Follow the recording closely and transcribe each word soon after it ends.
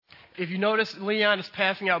If you notice, Leon is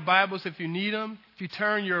passing out Bibles if you need them. If you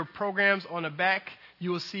turn your programs on the back, you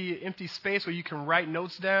will see an empty space where you can write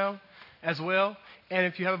notes down as well. And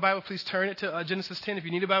if you have a Bible, please turn it to Genesis 10. If you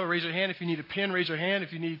need a Bible, raise your hand. If you need a pen, raise your hand.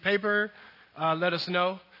 If you need paper, let us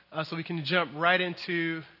know so we can jump right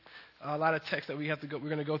into a lot of text that we're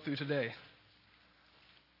going to go through today.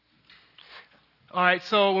 All right,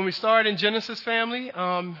 so when we start in Genesis, family,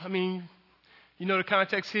 you know the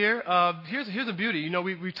context here. Here's the beauty. You know,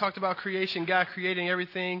 we talked about creation, God creating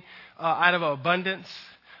everything out of abundance.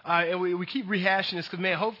 And we keep rehashing this because,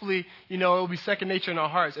 man, hopefully, you know, it will be second nature in our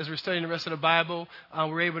hearts as we're studying the rest of the Bible.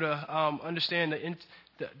 We're able to understand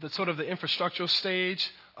the sort of the infrastructural stage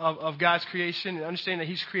of God's creation and understand that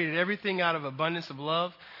He's created everything out of abundance of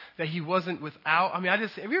love, that He wasn't without.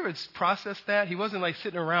 Have you ever processed that? He wasn't like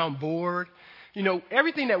sitting around bored. You know,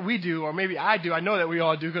 everything that we do, or maybe I do, I know that we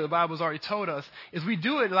all do because the Bible's already told us, is we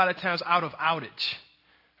do it a lot of times out of outage,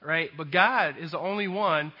 right? But God is the only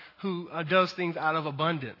one who does things out of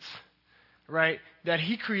abundance, right? That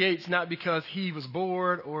He creates not because He was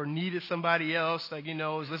bored or needed somebody else, like, you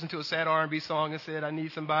know, was listening to a sad R&B song and said, I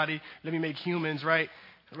need somebody, let me make humans, right?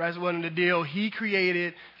 That wasn't the deal. He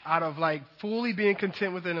created out of like fully being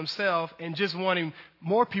content within Himself and just wanting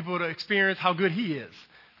more people to experience how good He is.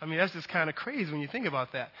 That's just kind of crazy when you think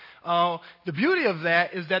about that. The beauty of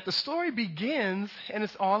that is that the story begins, and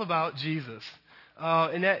it's all about Jesus.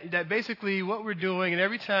 And that basically what we're doing, and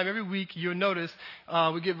every week, you'll notice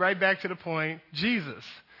we get right back to the point, Jesus.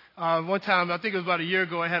 One time, I think it was about a year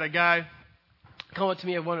ago, I had a guy come up to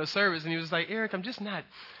me at one of the services, and he was like, Eric, I'm just not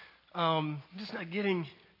getting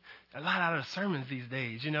a lot out of the sermons these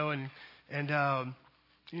days, you know, and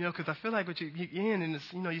you know, because I feel like what you end in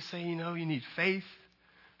this, you know, you say, you know, you need faith.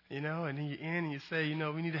 You know, and then you end and you say, you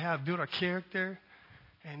know, we need to build our character.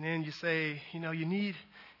 And then you say, you know, you need,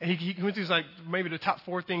 and he went through like maybe the top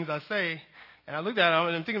 4 things I say. And I looked at him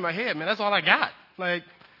and I'm thinking in my head, man, that's all I got. Like,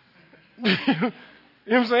 you know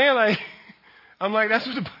what I'm saying? Like, I'm like,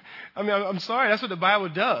 I'm sorry, that's what the Bible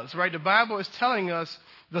does, right? The Bible is telling us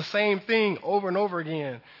the same thing over and over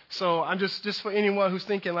again. So I'm just for anyone who's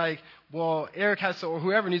thinking like, well, Eric has to, or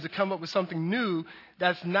whoever needs to come up with something new,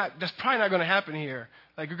 that's probably not going to happen here.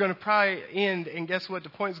 Like, you're going to probably end, and guess what the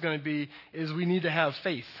point is going to be, is we need to have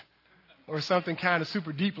faith or something kind of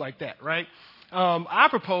super deep like that, right? I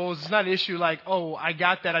propose it's not an issue like, oh, I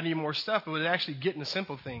got that, I need more stuff, but it's actually getting the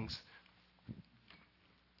simple things.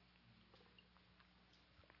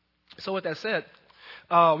 So with that said,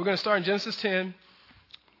 we're going to start in Genesis 10.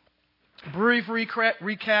 Brief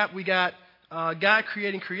recap. We got God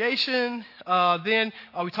creating creation. Then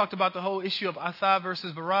we talked about the whole issue of Asa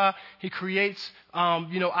versus Bara. He creates,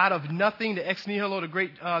 out of nothing, the ex nihilo, the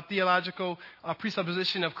great theological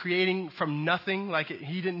presupposition of creating from nothing. Like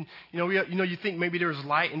He didn't, you think maybe there was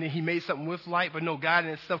light and then He made something with light, but no, God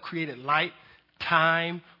in itself created light,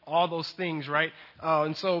 time, all those things, right?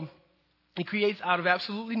 And so He creates out of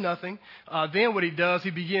absolutely nothing. Then what He does,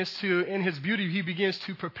 He begins to, in His beauty, He begins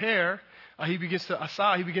to prepare. He begins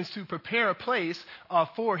to prepare a place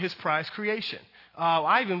for His prized creation.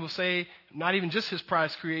 I even will say, not even just His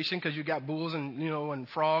prized creation, because you got bulls and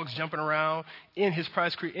frogs jumping around in His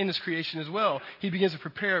creation as well. He begins to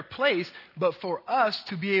prepare a place, but for us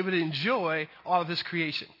to be able to enjoy all of His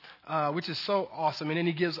creation, which is so awesome. And then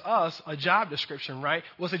He gives us a job description, right?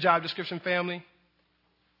 What's a job description, family?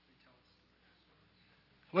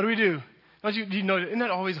 What do we do? Don't you know? Isn't that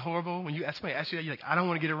always horrible when somebody asks you that? You're like, I don't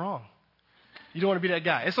want to get it wrong. You don't want to be that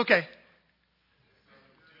guy. It's okay.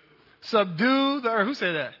 Subdue the earth. Who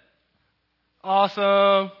said that?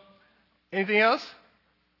 Awesome. Anything else?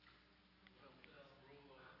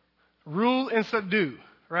 Rule and subdue,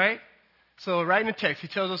 right? So right in the text, He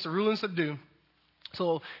tells us to rule and subdue.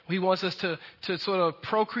 So He wants us to sort of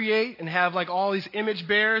procreate and have like all these image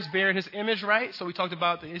bearers bearing His image, right? So we talked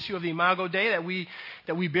about the issue of the Imago Dei, that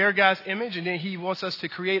we bear God's image, and then He wants us to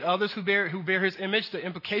create others who bear His image. The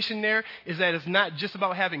implication there is that it's not just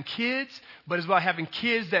about having kids, but it's about having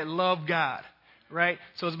kids that love God. Right?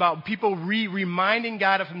 So it's about people reminding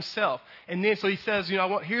God of Himself. And then so He says,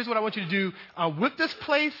 here's what I want you to do with this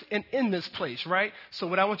place and in this place, right? So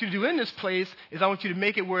what I want you to do in this place is I want you to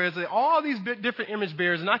make it where there's all these different image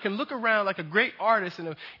bearers, and I can look around like a great artist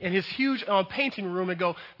in his huge painting room and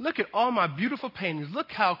go, look at all my beautiful paintings.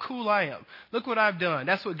 Look how cool I am. Look what I've done.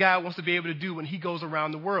 That's what God wants to be able to do when He goes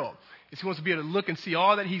around the world. He wants to be able to look and see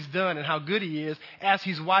all that He's done and how good He is as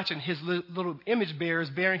He's watching His little image bearers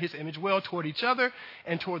bearing His image well toward each other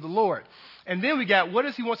and toward the Lord. And then we got, what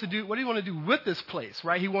does He want to do? What do He want to do with this place,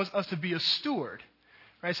 right? He wants us to be a steward,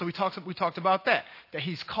 Right? So we talked about that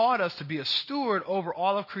he's called us to be a steward over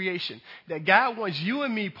all of creation. That God wants you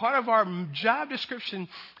and me, part of our job description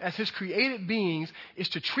as his created beings is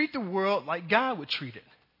to treat the world like God would treat it.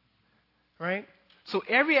 Right? So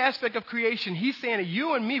every aspect of creation, he's saying that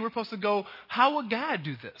you and me, we're supposed to go, how would God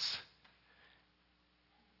do this?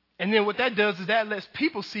 And then what that does is that lets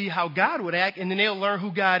people see how God would act, and then they'll learn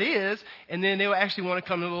who God is, and then they'll actually want to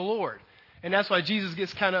come to the Lord. And that's why Jesus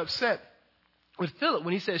gets kind of upset with Philip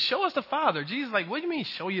when he says, show us the Father. Jesus is like, what do you mean,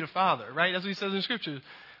 show you the Father? Right? That's what he says in the Scripture.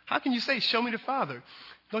 How can you say, show me the Father?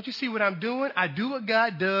 Don't you see what I'm doing? I do what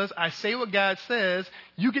God does. I say what God says.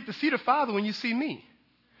 You get to see the Father when you see me.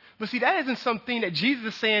 But see, that isn't something that Jesus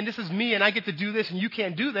is saying, this is me and I get to do this and you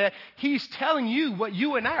can't do that. He's telling you what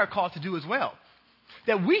you and I are called to do as well.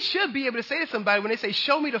 That we should be able to say to somebody when they say,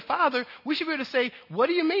 show me the Father, we should be able to say, what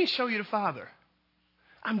do you mean, show you the Father?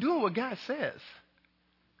 I'm doing what God says.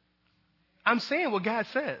 I'm saying what God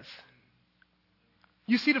says.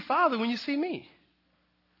 You see the Father when you see me.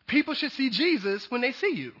 People should see Jesus when they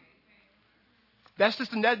see you.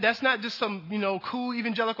 That's not just some, cool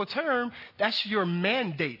evangelical term. That's your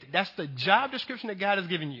mandate. That's the job description that God has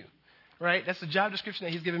given you. Right? That's the job description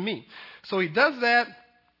that he's given me. So he does that.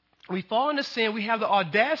 We fall into sin. We have the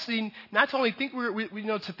audacity not to only think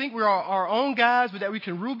we're our own guys, but that we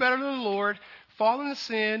can rule better than the Lord. Fall into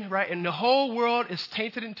sin, right? And the whole world is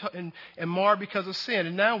tainted and marred because of sin.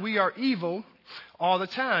 And now we are evil all the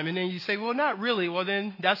time. And then you say, well, not really. Well,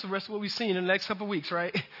 then that's the rest of what we've seen in the next couple of weeks,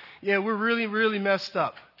 right? Yeah, we're really, really messed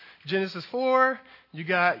up. Genesis 4, you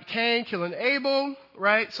got Cain killing Abel,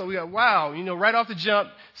 right? So we got, right off the jump,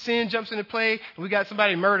 sin jumps into play, and we got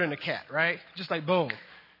somebody murdering a cat, right? Just like boom.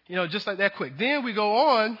 Just like that quick. Then we go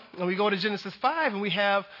on, and we go to Genesis 5, and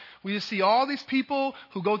we just see all these people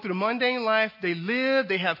who go through the mundane life. They live,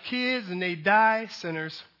 they have kids, and they die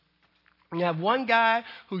sinners. And you have one guy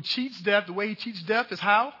who cheats death. The way he cheats death is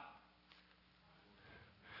how?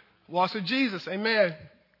 Walks with Jesus. Amen.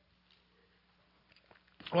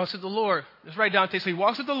 Walks with the Lord. That's right, Dante. So he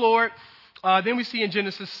walks with the Lord. Then we see in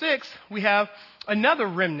Genesis 6, we have another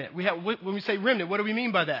remnant. When we say remnant, what do we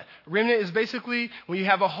mean by that? Remnant is basically when you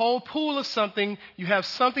have a whole pool of something, you have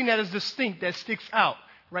something that is distinct, that sticks out,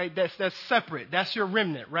 right? That's separate. That's your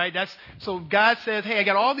remnant, right? So God says, hey, I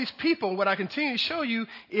got all these people, and what I continue to show you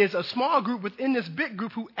is a small group within this big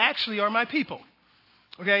group who actually are my people.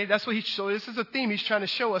 Okay, that's what so this is a theme he's trying to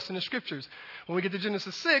show us in the scriptures. When we get to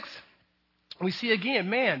Genesis 6, we see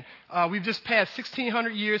again, we've just passed 1,600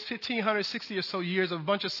 years, 1,560 or so years of a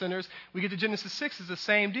bunch of sinners. We get to Genesis 6, it's the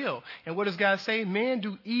same deal. And what does God say? Men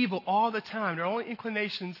do evil all the time. Their only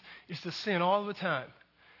inclinations is to sin all the time.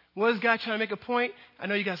 What is God trying to make a point? I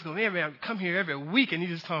know you guys go, man, I come here every week and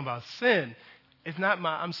he's just talking about sin. It's not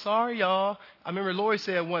I'm sorry, y'all. I remember Lori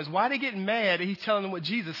said once, why are they getting mad that he's telling them what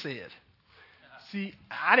Jesus said? See,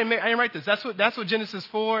 I didn't write this. That's what Genesis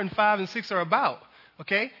 4 and 5 and 6 are about.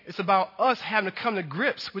 Okay? It's about us having to come to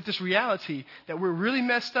grips with this reality that we're really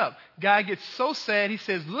messed up. God gets so sad, he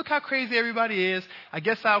says, look how crazy everybody is. I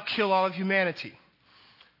guess I'll kill all of humanity.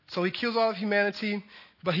 So he kills all of humanity,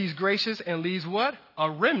 but he's gracious and leaves what? A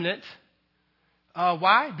remnant.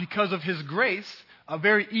 Why? Because of his grace. A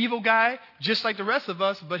very evil guy, just like the rest of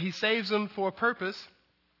us, but he saves them for a purpose.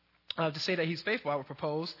 To say that he's faithful, I would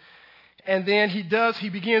propose. And then he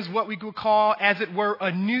begins what we would call, as it were,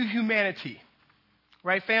 a new humanity.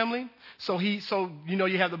 Right, family? So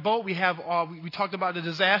you have the boat. We talked about the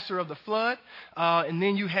disaster of the flood. And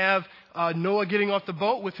then you have Noah getting off the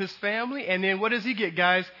boat with his family. And then what does he get,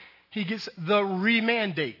 guys? He gets the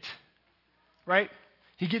remandate. Right?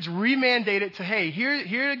 He gets remandated to, hey,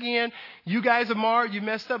 here again, you guys are marred, you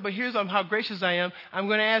messed up, but here's how gracious I am. I'm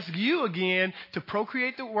going to ask you again to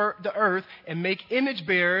procreate the earth and make image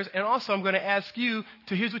bearers. And also I'm going to ask you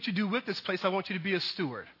to, here's what you do with this place. I want you to be a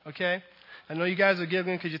steward. Okay? I know you guys are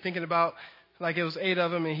giggling because you're thinking about like it was 8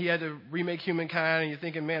 of them and he had to remake humankind and you're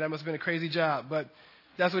thinking, man, that must have been a crazy job. But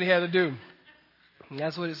that's what he had to do. And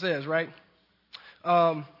that's what it says, right?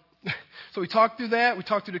 So we talked through that. We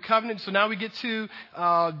talked through the covenant. So now we get to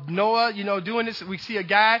Noah, doing this. We see a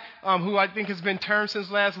guy who I think has been termed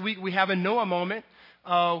since last week. We have a Noah moment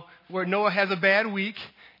where Noah has a bad week.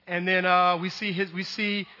 And then we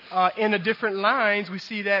see in the different lines, we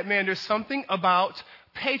see that, man, there's something about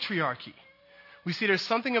patriarchy. We see there's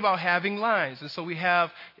something about having lines. And so we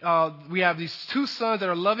have these 2 sons that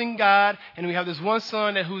are loving God, and we have this one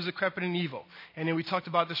son who's decrepit and evil. And then we talked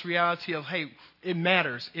about this reality of, hey, it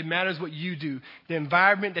matters. It matters what you do. The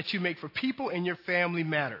environment that you make for people and your family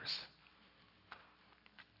matters.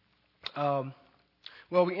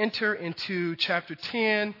 Well, we enter into chapter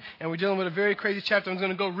 10, and we're dealing with a very crazy chapter. I'm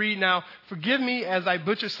going to go read now. Forgive me as I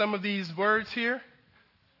butcher some of these words here.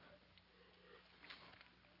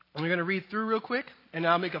 I'm going to read through real quick, and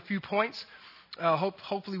I'll make a few points.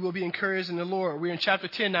 Hopefully we'll be encouraged in the Lord. We're in chapter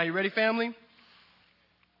 10 now. You ready, family?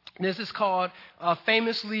 This is called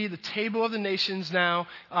famously the Table of the Nations now.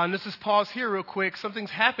 Let's just pause here real quick.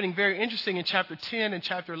 Something's happening very interesting in chapter 10 and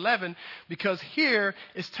chapter 11, because here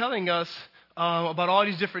it's telling us about all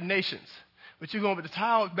these different nations. But you're going, but the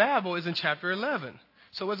Tower of Babel is in chapter 11.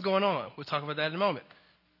 So what's going on? We'll talk about that in a moment.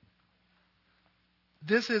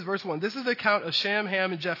 This is verse 1. This is the account of Shem,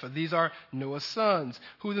 Ham, and Japheth. These are Noah's sons,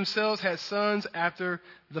 who themselves had sons after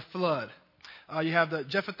the flood. You have the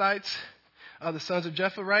Japhethites, the sons of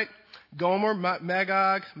Japheth, right? Gomer,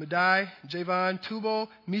 Magog, Madai, Javan, Tubal,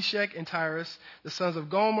 Meshech, and Tyrus. The sons of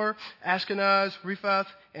Gomer, Ashkenaz, Rephath,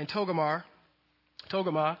 and Togarmah.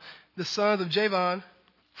 The sons of Javan,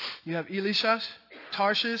 you have Elisha,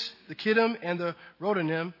 Tarshish, the Kittim, and the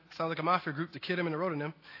Rodanim. Sounds like a mafia group, the Kittim and the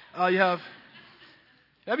Rodanim. You have,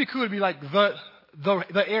 that'd be cool to be like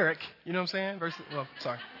the Eric, you know what I'm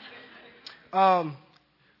saying?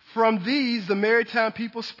 From these, the maritime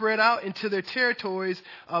people spread out into their territories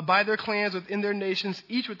by their clans within their nations,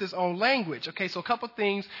 each with its own language. Okay, so a couple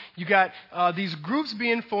things. You got these groups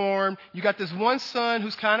being formed. You got this one son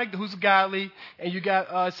who's godly, and you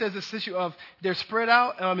got it says this issue of they're spread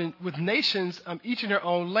out with nations, each in their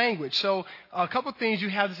own language. So a couple things. You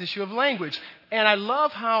have this issue of language. And I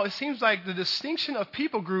love how it seems like the distinction of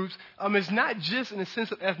people groups is not just in the sense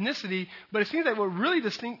of ethnicity, but it seems like what really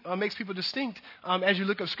makes people distinct as you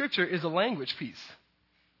look up Scripture is the language piece.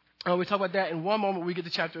 We'll talk about that in one moment when we get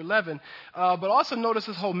to chapter 11. But also notice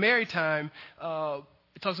this whole maritime.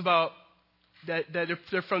 It talks about that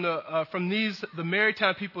they're from the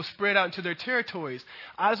maritime people spread out into their territories.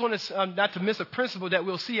 I just want to not to miss a principle that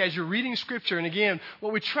we'll see as you're reading Scripture. And again,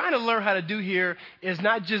 what we're trying to learn how to do here is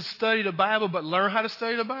not just study the Bible, but learn how to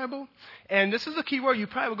study the Bible. And this is a key word. You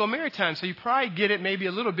probably will go maritime, so you probably get it maybe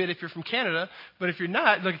a little bit if you're from Canada. But if you're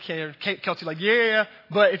not, look at Kelsey like, yeah.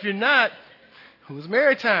 But if you're not, who's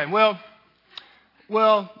maritime? Well,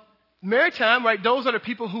 maritime, right? Those are the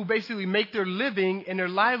people who basically make their living and their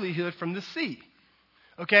livelihood from the sea.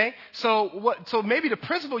 Okay? So maybe the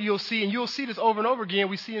principle you'll see, and you'll see this over and over again,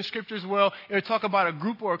 we see in Scripture as well, it'll talk about a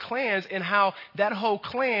group or clans and how that whole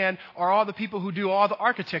clan are all the people who do all the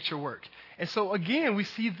architecture work. And so again, we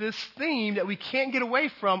see this theme that we can't get away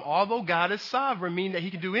from, although God is sovereign, meaning that He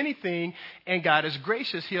can do anything, and God is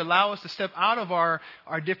gracious. He allows us to step out of our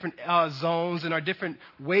different zones and our different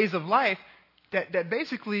ways of life. That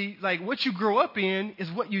basically, like, what you grow up in is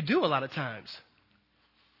what you do a lot of times.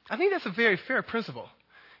 I think that's a very fair principle.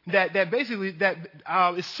 That basically,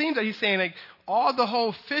 it seems that he's saying, like, all the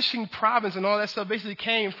whole fishing province and all that stuff basically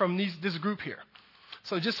came from this group here.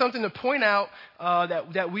 So just something to point out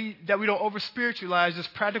that we don't over-spiritualize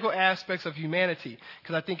just practical aspects of humanity,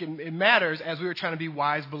 because I think it matters as we were trying to be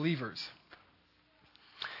wise believers.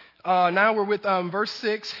 Now we're with verse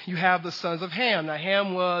 6. You have the sons of Ham. Now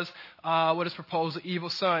Ham was what is proposed the evil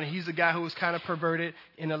son. He's the guy who was kind of perverted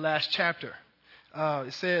in the last chapter.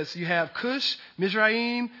 It says you have Cush,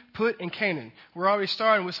 Mizraim, Put, and Canaan. We're already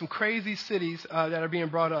starting with some crazy cities that are being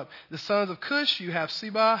brought up. The sons of Cush, you have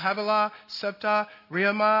Seba, Havilah, Septa,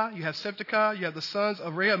 Rehamah. You have Septica. You have the sons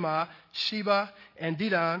of Rehamah, Sheba, and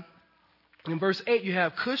Dedan. In verse 8, you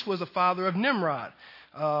have Cush was the father of Nimrod.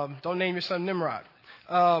 Don't name your son Nimrod.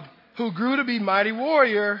 Who grew to be mighty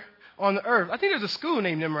warrior on the earth. I think there's a school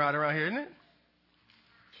named Nimrod around here, isn't it?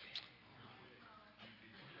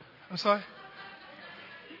 I'm sorry?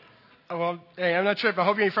 Oh, well, hey, I'm not tripping. I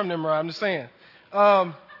hope you ain't from Nimrod. I'm just saying.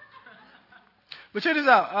 But check this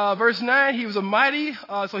out. Verse 9, he was a mighty,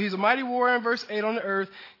 so he's a mighty warrior in verse 8 on the earth.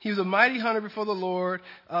 He was a mighty hunter before the Lord.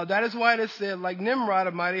 That is why it is said, like Nimrod,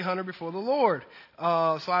 a mighty hunter before the Lord. So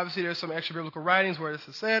obviously there's some extra biblical writings where this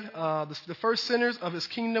is said. The first centers of his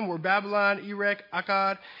kingdom were Babylon, Erech,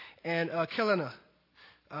 Akkad, and Kelana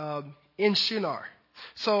in Shinar.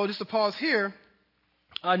 So just to pause here,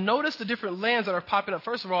 notice the different lands that are popping up.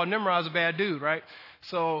 First of all, Nimrod's a bad dude, right?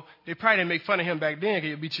 So they probably didn't make fun of him back then because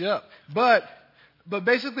he'd beat you up. But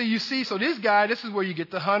basically, you see, so this guy, this is where you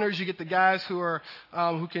get the hunters, you get the guys who are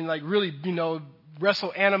who can like really,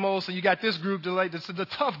 wrestle animals. So you got this group, this is the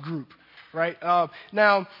tough group, right?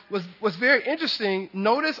 Now, what's very interesting.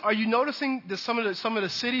 Are you noticing some of the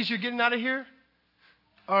cities you're getting out of here?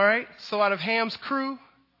 All right. So out of Ham's crew,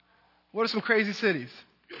 what are some crazy cities?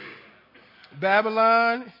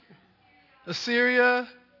 Babylon, Assyria.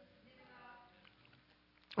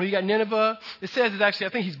 Well, you got Nineveh. It says it's actually, I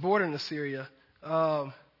think he's bordering Assyria.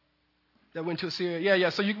 that went to Assyria. Yeah.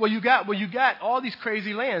 So you got all these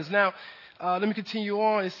crazy lands. Now, let me continue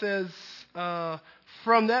on. It says,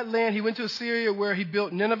 from that land he went to Assyria, where he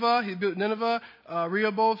built Nineveh. He built Nineveh,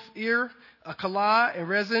 Rehoboth, Ir, Calah, and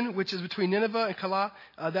Rezin, which is between Nineveh and Calah.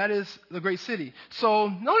 That is the great city. So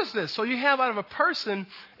notice this. So you have out of a person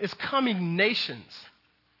is coming nations.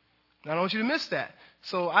 Now, I don't want you to miss that.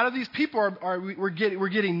 So out of these people we're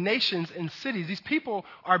getting nations and cities. These people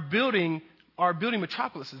are building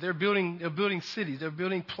metropolises. They're building cities. They're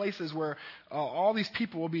building places where all these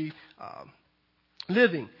people will be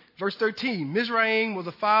living. Verse 13, Mizraim was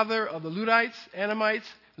the father of the Ludites,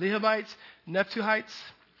 Anamites, Lehabites, Nephtuhites,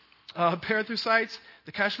 Parathusites,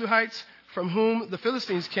 the Cashluhites, from whom the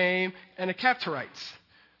Philistines came, and the Caphtorites.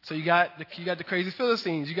 So you got the crazy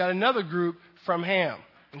Philistines. You got another group from Ham.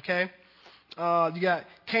 Okay, you got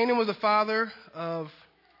Canaan was the father of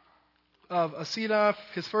Asidon,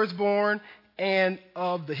 his firstborn, and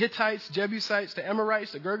of the Hittites, Jebusites, the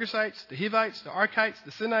Amorites, the Girgashites, the Hivites, the Arkites,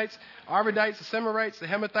 the Sinites, Arvadites, the Semarites, the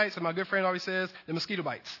Hamathites, and my good friend always says the mosquito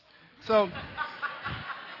bites. So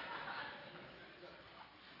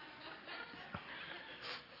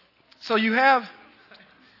you have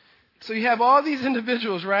all these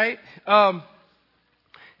individuals, right?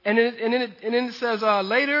 And then it says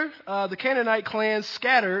later the Canaanite clans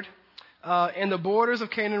scattered, and the borders of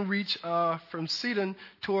Canaan reach from Sidon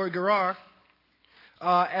toward Gerar,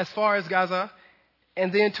 as far as Gaza,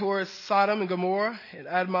 and then towards Sodom and Gomorrah and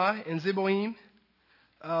Admah and Zeboim,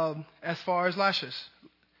 as far as Lasha.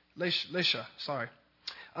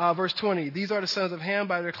 Verse 20. These are the sons of Ham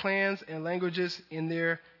by their clans and languages in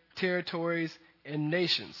their territories and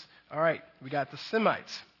nations. All right, we got the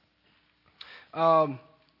Semites.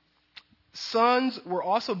 Sons were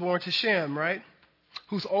also born to Shem, right?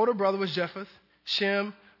 Whose older brother was Japheth.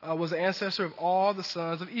 Shem was the ancestor of all the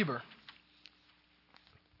sons of Eber.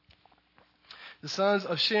 The sons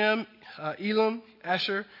of Shem, Elam,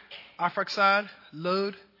 Asher, Arphaxad,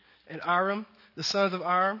 Lod, and Aram. The sons of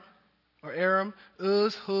Aram,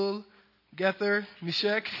 Uz, Hul, Gether,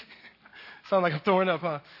 Meshech. Sound like I'm throwing up,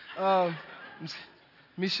 huh?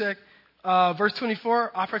 Meshech. Verse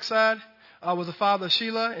 24, Arphaxad was the father of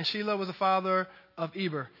Shelah, and Shelah was the father of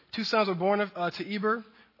Eber. Two sons were born to Eber.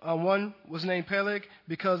 One was named Peleg,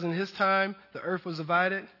 because in his time the earth was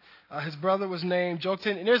divided. His brother was named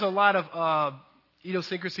Joktan. And there's a lot of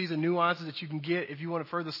idiosyncrasies and nuances that you can get if you want to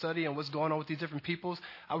further study on what's going on with these different peoples.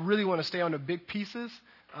 I really want to stay on the big pieces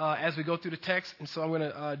as we go through the text, and so I'm going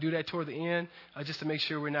to do that toward the end just to make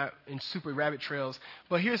sure we're not in super rabbit trails.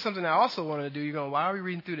 But here's something I also want to do. You're going, why are we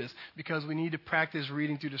reading through this? Because we need to practice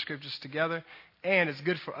reading through the scriptures together, and it's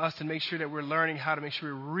good for us to make sure that we're learning how to make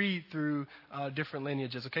sure we read through different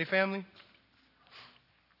lineages. Okay, family?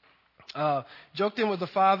 Joktan was the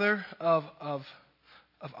father of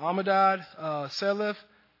Amadad, Selef,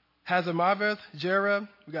 Hazarmaveth, Jerah.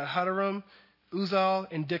 We got Hadaram, Uzal,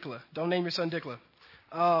 and Diklah. Don't name your son Diklah.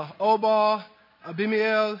 Obal,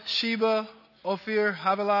 Abimael, Sheba, Ophir,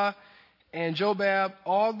 Havilah, and Jobab.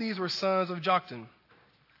 All these were sons of Joktan.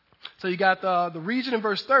 So you got the region in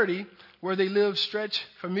verse 30 where they lived stretched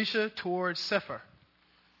from Misha towards Sephar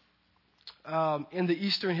in the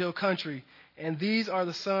eastern hill country. And these are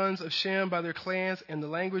the sons of Shem by their clans and the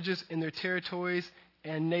languages in their territories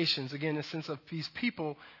and nations. Again, in the sense of these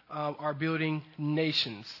people are building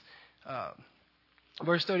nations.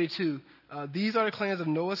 Verse 32, these are the clans of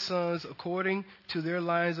Noah's sons according to their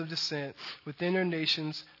lines of descent within their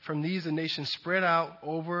nations. From these the nations spread out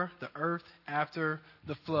over the earth after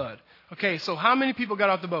the flood. Okay, so how many people got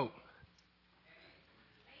off the boat?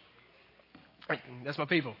 That's my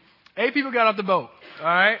people. 8 people got off the boat, all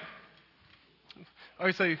right? All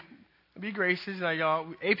right, so be gracious, like y'all.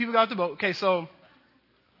 8 people got off the boat. Okay, so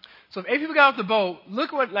if 8 people got off the boat,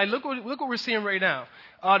 look what we're seeing right now.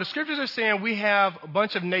 The scriptures are saying we have a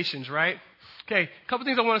bunch of nations, right? Okay, a couple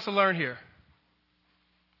things I want us to learn here.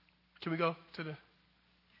 Can we go to the...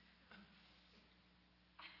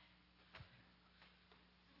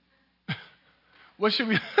 What should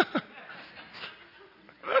we...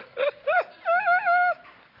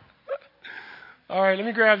 All right, let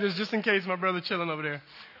me grab this just in case my brother chilling over there.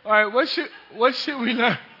 All right, what should we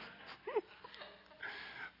learn?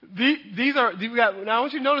 Now I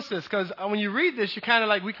want you to notice this, because when you read this, you kind of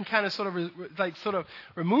like, we can kind of sort of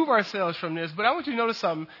remove ourselves from this. But I want you to notice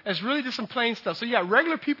something. It's really just some plain stuff. So you got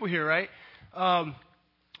regular people here, right?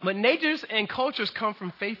 But natures and cultures come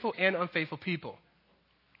from faithful and unfaithful people.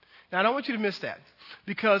 Now, I don't want you to miss that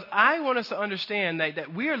because I want us to understand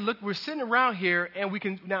that we're sitting around here and we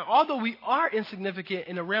can, now, although we are insignificant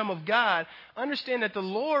in the realm of God, understand that the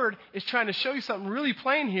Lord is trying to show you something really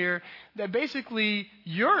plain here, that basically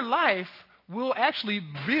your life will actually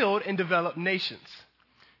build and develop nations.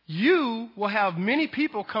 You will have many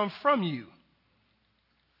people come from you.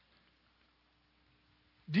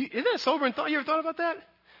 Isn't that sobering thought? You ever thought about that?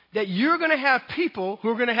 That you're going to have people who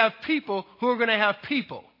are going to have people who are going to have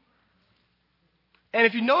people. And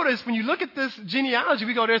if you notice, when you look at this genealogy,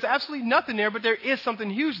 we go, there's absolutely nothing there, but there is something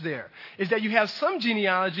huge there. Is that you have some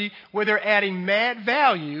genealogy where they're adding mad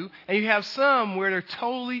value, and you have some where they're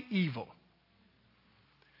totally evil.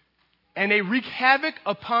 And they wreak havoc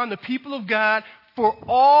upon the people of God for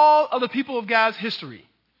all of the people of God's history.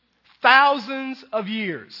 Thousands of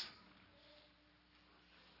years.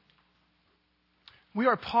 We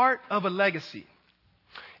are part of a legacy.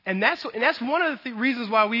 And that's one of the reasons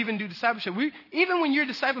why we even do discipleship. Even when you're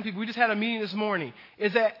discipling people, we just had a meeting this morning,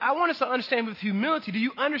 is that I want us to understand with humility, do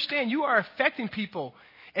you understand you are affecting people,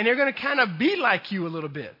 and they're going to kind of be like you a little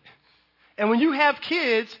bit. And when you have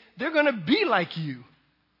kids, they're going to be like you.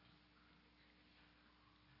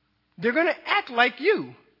 They're going to act like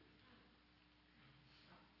you.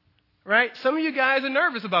 Right? Some of you guys are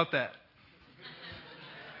nervous about that.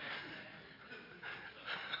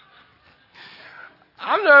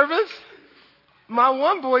 I'm nervous. My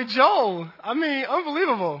one boy, Joel,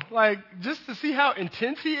 unbelievable. Like, just to see how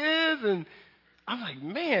intense he is. And I'm like,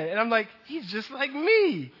 man. And I'm like, he's just like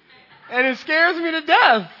me. And it scares me to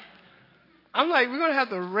death. I'm like, we're going to have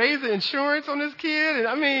to raise the insurance on this kid.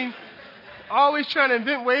 And always trying to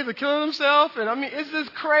invent ways of killing himself. And it's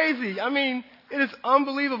just crazy. It is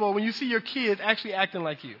unbelievable when you see your kids actually acting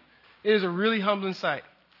like you. It is a really humbling sight.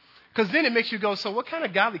 Because then it makes you go, so what kind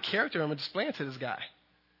of godly character am I displaying to this guy?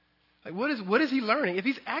 Like, what is he learning? If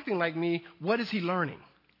he's acting like me, what is he learning?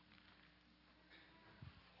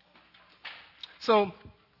 So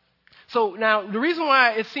now the reason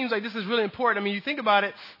why it seems like this is really important, you think about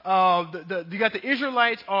it, you got the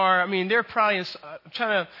Israelites they're probably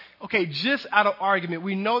just out of argument.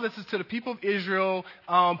 We know this is to the people of Israel,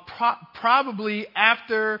 probably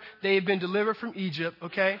after they've been delivered from Egypt,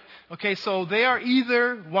 okay? Okay, so they are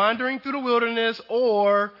either wandering through the wilderness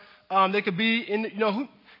or they could be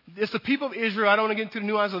it's the people of Israel. I don't want to get into the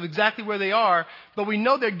nuance of exactly where they are, but we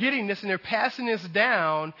know they're getting this and they're passing this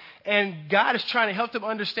down, and God is trying to help them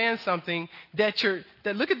understand something that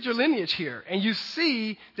look at your lineage here, and you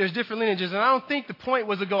see there's different lineages, and I don't think the point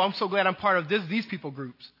was to go, I'm so glad I'm part of these people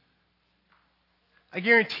groups. I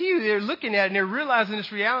guarantee you they're looking at it and they're realizing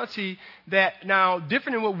this reality that now,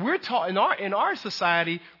 different than what we're taught in our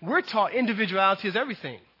society, we're taught individuality is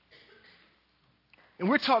everything. And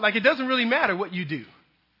we're taught like it doesn't really matter what you do.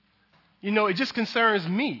 It just concerns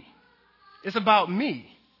me. It's about me.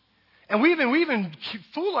 And we even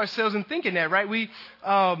fool ourselves in thinking that, right?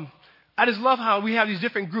 I just love how we have these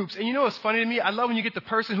different groups. And what's funny to me? I love when you get the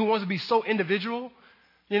person who wants to be so individual,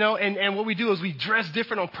 and what we do is we dress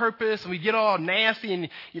different on purpose, and we get all nasty, and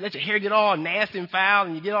you let your hair get all nasty and foul,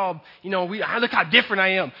 and you get all, look how different I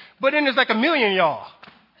am. But then there's like a million of y'all.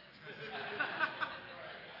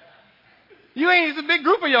 It's a big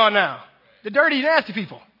group of y'all now. The dirty, nasty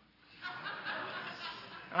people.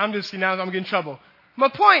 I'm getting in trouble. My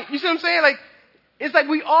point, you see what I'm saying? It's like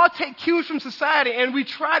we all take cues from society and we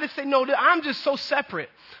try to say, no, I'm just so separate.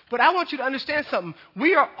 But I want you to understand something.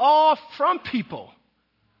 We are all from people.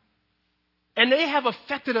 And they have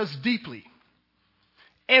affected us deeply.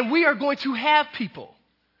 And we are going to have people.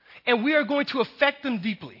 And we are going to affect them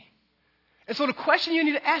deeply. And so the question you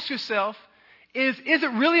need to ask yourself is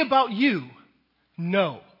it really about you?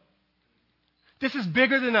 No. This is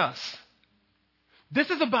bigger than us. This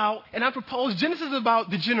is about, and I propose, Genesis is about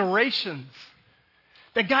the generations.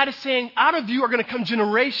 That God is saying, out of you are going to come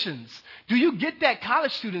generations. Do you get that,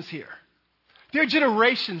 college students here? There are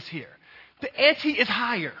generations here. The ante is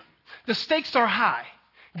higher. The stakes are high.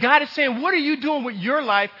 God is saying, what are you doing with your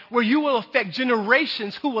life where you will affect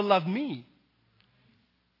generations who will love me?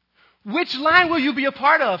 Which line will you be a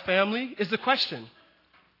part of, family, is the question.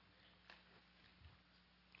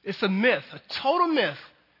 It's a myth, a total myth.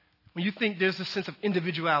 When you think there's a sense of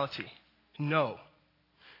individuality, no.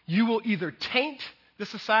 You will either taint the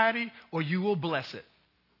society or you will bless it.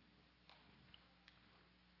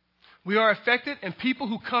 We are affected, and people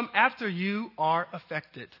who come after you are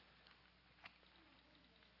affected.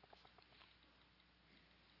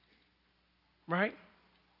 Right?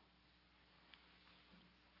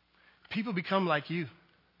 People become like you.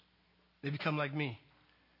 They become like me.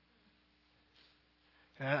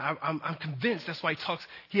 And I'm convinced that's why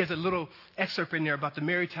he has a little excerpt in there about the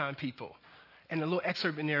maritime people. And a little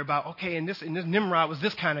excerpt in there about, okay, and this Nimrod was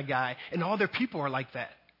this kind of guy. And all their people are like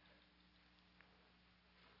that.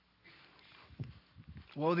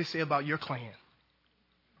 What will they say about your clan?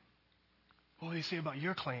 What will they say about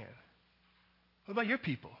your clan? What about your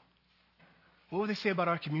people? What will they say about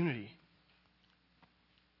our community?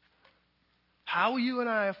 How will you and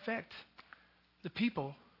I affect the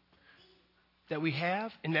people that we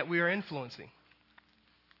have and that we are influencing?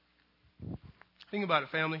 Think about it,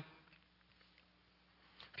 family.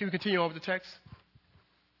 Can we continue on with the text?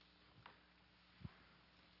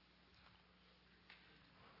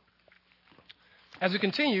 As we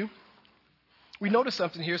continue, we notice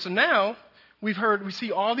something here. So now we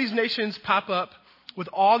see all these nations pop up with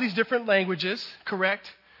all these different languages, correct?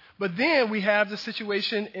 But then we have the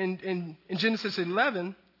situation in Genesis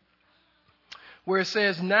 11 where it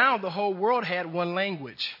says now the whole world had one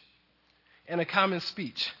language and a common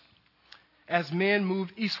speech as men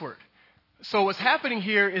moved eastward. So what's happening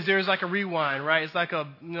here is there's like a rewind, right? It's like a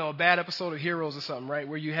bad episode of Heroes or something, right?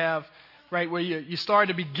 Where you have, right, where you start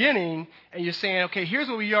at the beginning and you're saying, okay, here's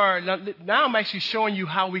where we are. Now I'm actually showing you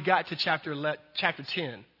how we got to chapter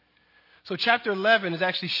 10. So chapter 11 is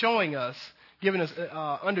actually showing us, giving us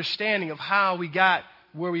understanding of how we got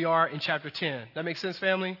where we are in chapter 10. That makes sense,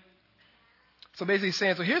 family? So basically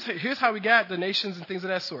saying, so here's how we got the nations and things of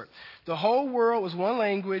that sort. The whole world was one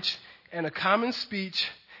language and a common speech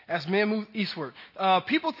as men moved eastward.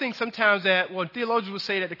 People think sometimes that, theologians would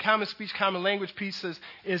say that the common speech, common language piece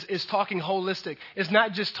is talking holistic. It's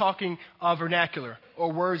not just talking vernacular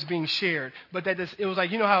or words being shared, but that it was like,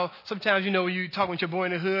 how sometimes, when you talk with your boy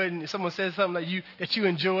in the hood and someone says something that you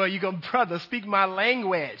enjoy, you go, brother, speak my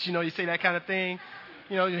language. You say that kind of thing.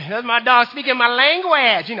 That's my dog speaking my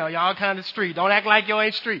language. Y'all kind of street. Don't act like you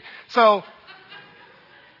ain't street. So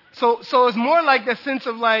it's more like that sense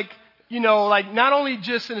of like not only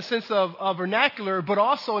just in a sense of vernacular, but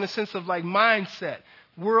also in a sense of like mindset,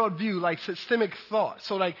 worldview, like systemic thought.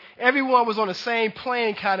 So like everyone was on the same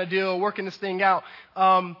plane kind of deal, working this thing out.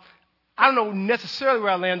 I don't know necessarily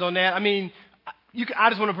where I land on that. I mean, I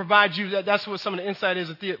just want to provide you that's what some of the insight is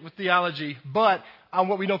with theology. But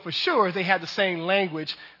what we know for sure is they had the same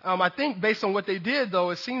language. I think based on what they did, though,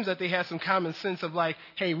 it seems that they had some common sense of like,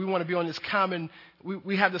 hey, we want to be on this common,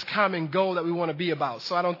 we have this common goal that we want to be about.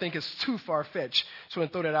 So I don't think it's too far-fetched. So I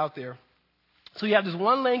want to throw that out there. So you have this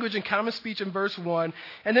one language and common speech in verse 1.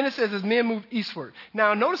 And then it says, as men moved eastward.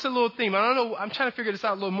 Now, notice a little theme. I don't know. I'm trying to figure this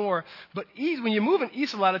out a little more. But when you're moving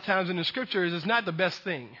east a lot of times in the scriptures, it's not the best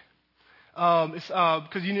thing.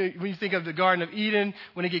 Because when you think of the Garden of Eden,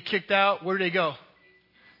 when they get kicked out, where do they go?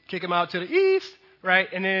 Kick them out to the east, right?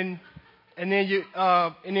 And then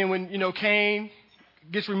when Cain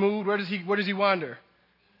gets removed, where does he wander?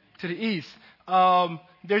 To the east.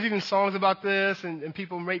 There's even songs about this, and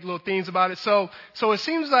people make little themes about it. So it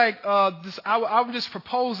seems like I'm just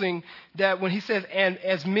proposing that when he says, and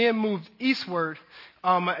as men moved eastward,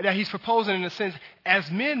 that he's proposing in a sense, as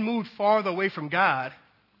men moved farther away from God, ...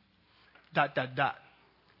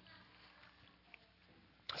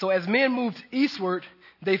 So as men moved eastward,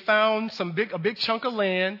 they found a big chunk of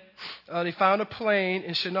land. They found a plain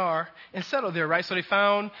in Shinar and settled there, right? So they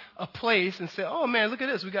found a place and said, oh, man, look at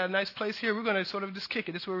this. We got a nice place here. We're going to sort of just kick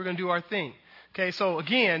it. This is where we're going to do our thing. Okay, so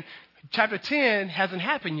again, chapter 10 hasn't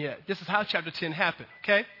happened yet. This is how chapter 10 happened,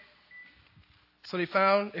 okay? So they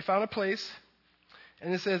found a place,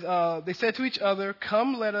 and it says, they said to each other,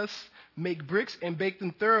 come, let us make bricks and bake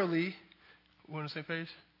them thoroughly. We're on the same page?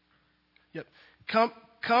 Yep. Come,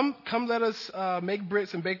 let us make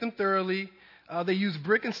bricks and bake them thoroughly. They used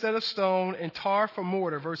brick instead of stone and tar for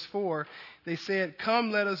mortar. Verse 4, they said, come,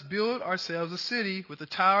 let us build ourselves a city with a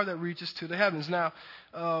tower that reaches to the heavens. Now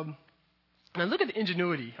look at the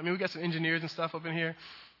ingenuity. I mean, we got some engineers and stuff up in here.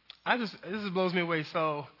 This just blows me away.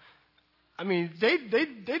 So, I mean, they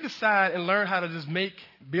decide and learn how to just make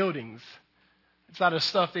buildings. It's out of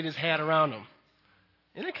stuff they just had around them.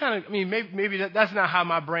 And it kind of, I mean, maybe that's not how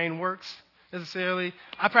my brain works necessarily.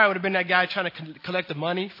 I probably would have been that guy trying to collect the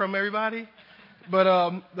money from everybody. But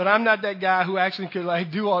I'm not that guy who actually could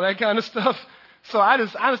like do all that kind of stuff. So I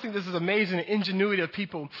just think this is amazing, the ingenuity of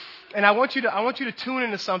people. And I want you to tune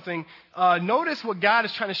into something. Notice what God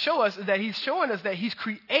is trying to show us is that He's showing us that He's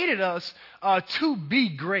created us to be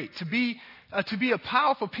great, to be a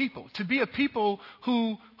powerful people, to be a people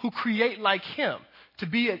who create like Him,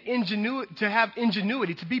 to have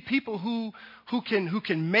ingenuity, to be people who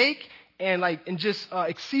can make and just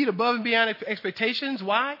exceed above and beyond expectations.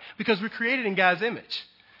 Why? Because we're created in God's image.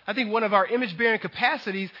 I think one of our image-bearing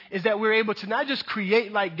capacities is that we're able to not just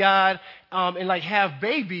create like God and like have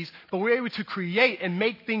babies, but we're able to create and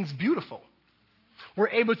make things beautiful. We're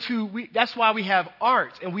able to, that's why we have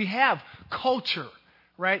art and we have culture,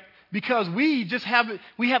 right? Because we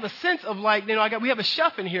have a sense of like, we have a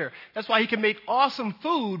chef in here. That's why he can make awesome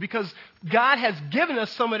food, because God has given us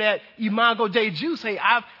some of that imago Dei juice. Hey,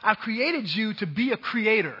 I've created you to be a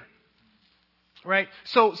creator, right?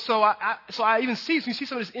 So I even see, so you see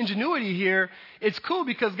some of this ingenuity here. It's cool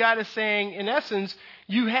because God is saying, in essence,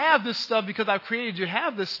 you have this stuff because I've created you to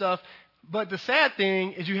have this stuff. But the sad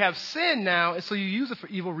thing is you have sin now, and so you use it for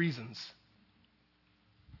evil reasons.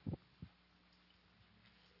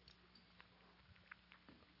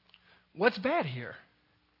 What's bad here?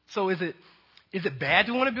 So is it bad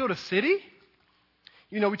to want to build a city?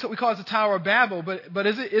 We call it the Tower of Babel, but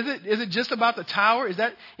is it just about the tower? Is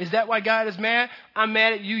that why God is mad? I'm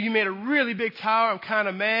mad at you. You made a really big tower. I'm kind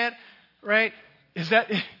of mad, right? Is that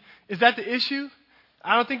the issue?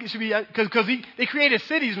 I don't think it should be, because they created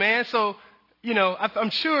cities, man. So I'm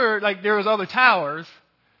sure like there was other towers.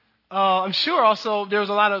 I'm sure also there was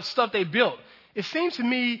a lot of stuff they built. It seems to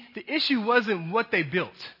me the issue wasn't what they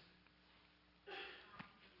built.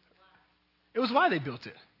 It was why they built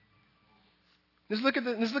it. Let's look at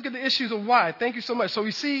the issues of why. Thank you so much. So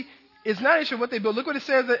we see it's not an issue of what they built. Look what it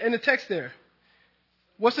says in the text there.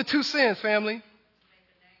 What's the two sins, family?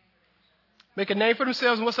 Make a name for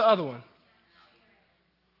themselves. And what's the other one?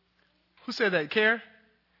 Who said that? Care?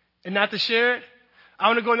 And not to share it? I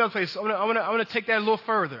want to go another place. I want to take that a little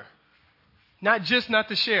further. Not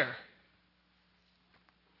to share.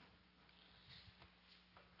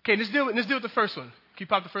 Okay, let's deal with the first one. Can you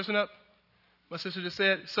pop the first one up? My sister just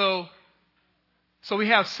said. So we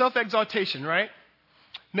have self-exaltation, right?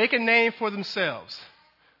 Make a name for themselves.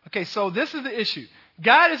 Okay, so this is the issue.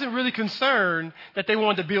 God isn't really concerned that they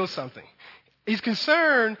wanted to build something. He's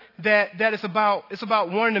concerned that it's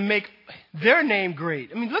about wanting to make their name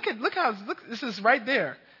great. I mean, look, this is right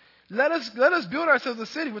there. Let us build ourselves a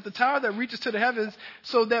city with the tower that reaches to the heavens,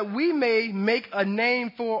 so that we may make a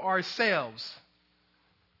name for ourselves.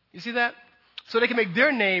 You see that? So they can make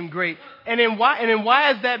their name great. And then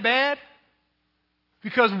why is that bad?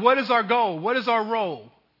 Because what is our goal? What is our role?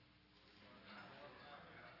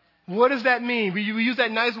 What does that mean? We use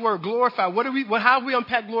that nice word, glorify. How do we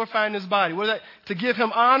unpack glorifying this body? What is that? To give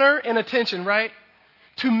him honor and attention, right?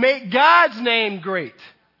 To make God's name great.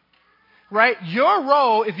 Right? Your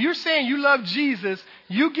role, if you're saying you love Jesus,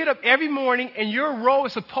 you get up every morning and your role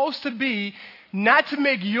is supposed to be not to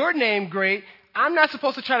make your name great. I'm not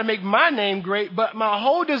supposed to try to make my name great, but my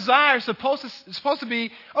whole desire is supposed to be,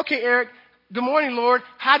 okay, Eric, good morning, Lord.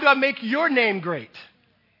 How do I make your name great?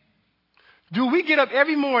 Do we get up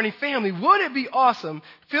every morning, family? Would it be awesome,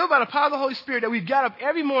 filled by the power of the Holy Spirit, that we got up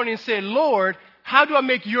every morning and said, Lord, how do I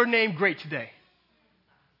make your name great today?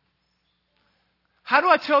 How do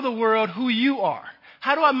I tell the world who you are?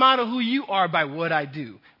 How do I model who you are by what I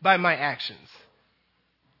do, by my actions?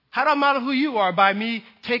 How do I model who you are by me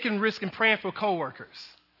taking risk and praying for coworkers?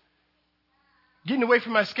 Getting away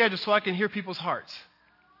from my schedule so I can hear people's hearts.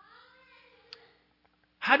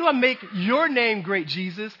 How do I make your name great,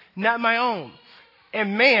 Jesus, not my own?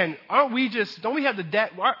 And man, don't we have the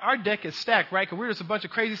deck? Our deck is stacked, right? Because we're just a bunch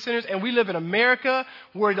of crazy sinners, and we live in America,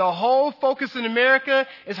 where the whole focus in America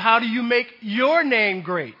is how do you make your name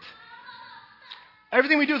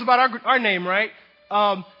Everything we do is about our name, right?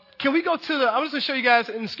 Can we go to I'm just going to show you guys,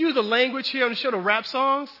 and excuse the language here, I'm going to show the rap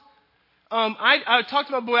songs. I talked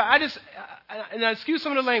to my boy, and I excuse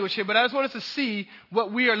some of the language here, but I just want us to see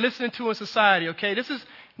what we are listening to in society, okay?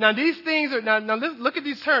 These things are, now look at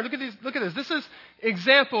these terms, look at this. This is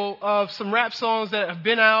example of some rap songs that have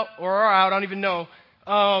been out or are out, I don't even know.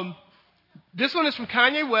 This one is from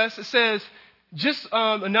Kanye West. It says, just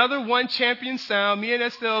another one champion sound, me and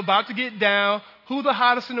Estelle about to get down. Who the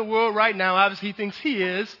hottest in the world right now? Obviously he thinks he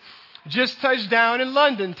is. Just touched down in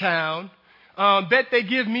London town. Bet they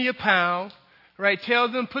give me £1. Right? Tell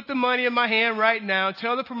them, put the money in my hand right now.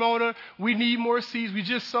 Tell the promoter, we need more seats. We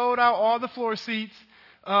just sold out all the floor seats.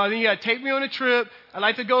 Then you got to take me on a trip. I'd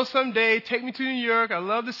like to go someday. Take me to New York. I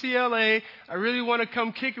love to see LA. I really want to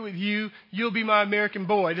come kick it with you. You'll be my American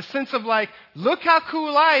boy. The sense of like, look how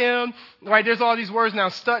cool I am. Right? There's all these words now,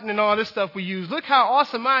 stunting and all this stuff we use. Look how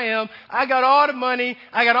awesome I am. I got all the money.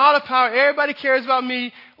 I got all the power. Everybody cares about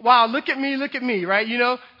me. Wow, look at me, right?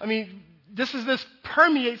 This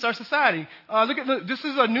permeates our society. Look, this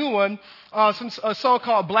is a new one. A song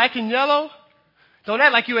called Black and Yellow. Don't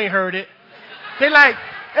act like you ain't heard it. They like,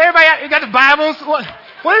 everybody, you got the Bibles. What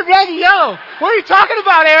is Black and Yellow? What are you talking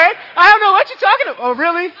about, Eric? I don't know what you're talking about.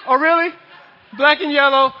 Oh, really? Black and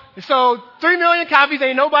yellow. So 3 million copies,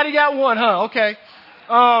 ain't nobody got one, huh? Okay.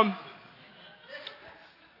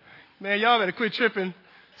 Man, y'all better quit tripping.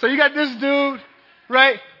 So you got this dude,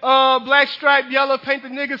 right? Black stripe, yellow paint, the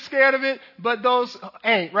niggas scared of it, but those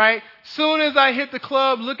ain't, right? Soon as I hit the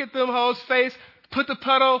club, look at them hoes' face, put the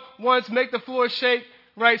pedal once, make the floor shake,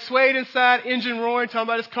 right? Suede inside, engine roaring, talking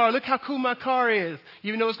about his car. Look how cool my car is,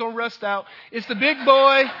 even though it's going to rust out. It's the big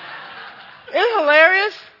boy. Isn't it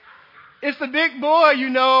hilarious? It's the big boy, you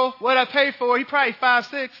know, what I pay for. He probably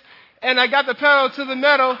 5'6", and I got the pedal to the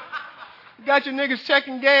metal. Got your niggas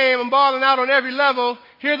checking game. I'm balling out on every level.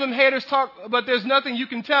 Hear them haters talk, but there's nothing you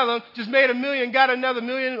can tell them. Just made $1 million, got another $1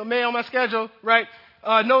 million, man on my schedule, right?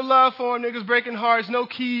 No love for them, niggas breaking hearts, no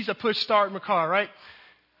keys. I push start in my car, right?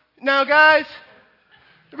 Now, guys,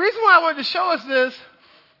 the reason why I wanted to show us this,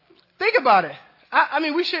 think about it. I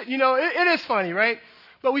mean, we should, you know, it is funny, right?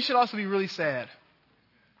 But we should also be really sad.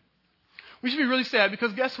 We should be really sad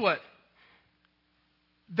because guess what?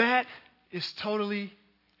 That is totally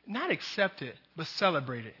not accepted, but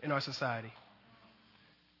celebrated in our society.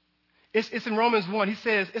 It's in Romans 1. He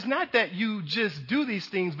says, it's not that you just do these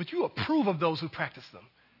things, but you approve of those who practice them,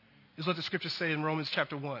 is what the scriptures say in Romans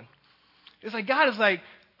chapter 1. It's like God is like,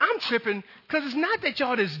 I'm tripping because it's not that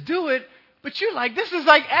y'all just do it, but you're like, this is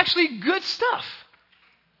like actually good stuff.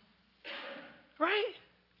 Right?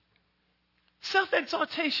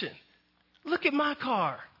 Self-exaltation. Look at my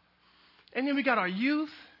car. And then we got our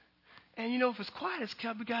youth. And, you know, if it's quiet as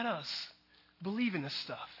kept, we got us believing this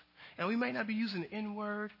stuff. And we might not be using the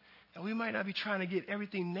N-word, and we might not be trying to get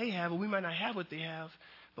everything they have, or we might not have what they have,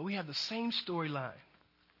 but we have the same storyline.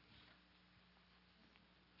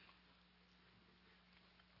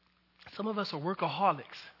 Some of us are workaholics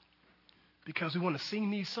because we want to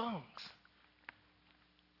sing these songs.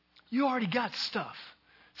 You already got stuff.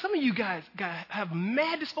 Some of you guys have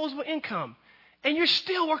mad disposable income, and you're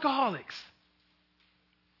still workaholics.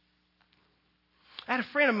 I had a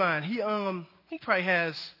friend of mine. He probably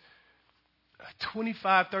has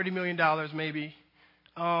 $25-30 million maybe.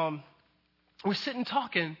 We're sitting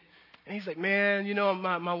talking, and he's like, man, you know,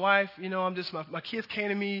 my wife, you know, my kids came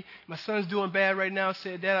to me. My son's doing bad right now.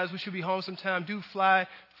 Said, Dad, we should be home sometime. Dude flies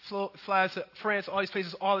to France, all these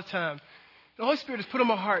places all the time. The Holy Spirit has put on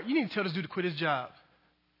my heart, you need to tell this dude to quit his job.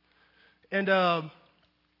 And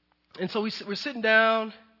so we're sitting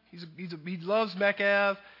down. He loves Mac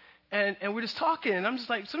Ave. And we're just talking, and I'm just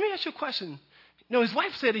like, so let me ask you a question. You know, his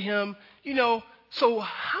wife said to him, you know, so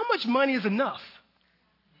how much money is enough?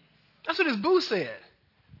 That's what his boo said.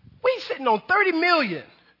 We sitting on $30 million,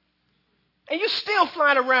 and you still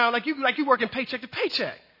flying around like you working paycheck to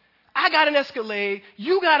paycheck. I got an Escalade,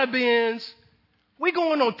 you got a Benz, we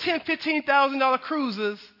going on $10,000, $15,000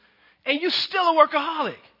 cruises, and you still a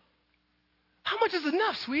workaholic. How much is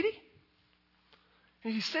enough, sweetie?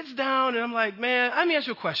 And he sits down, and I'm like, man, let me ask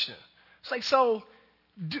you a question. It's like, so,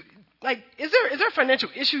 is there a financial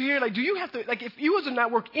issue here? Like, do you have to, like, if you was to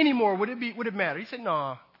not work anymore, would it matter? He said,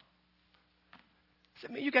 no. He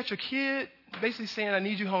said, man, you got your kid basically saying, I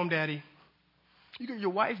need you home, Daddy. You got your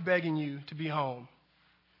wife begging you to be home.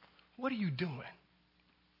 What are you doing?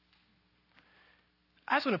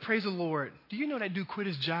 I just want to praise the Lord. Do you know that dude quit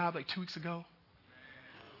his job like 2 weeks ago?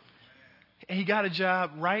 And he got a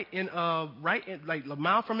job right in like a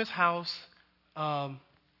mile from his house. I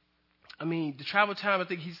mean, the travel time, I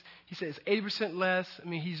think he said it's 80% less. I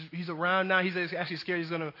mean, he's around now. He's actually scared he's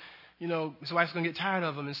going to, you know, his wife's going to get tired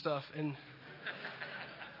of him and stuff. And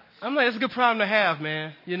I'm like, that's a good problem to have,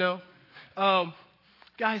 man, you know.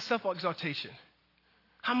 Guys, self-exaltation.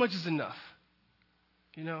 How much is enough?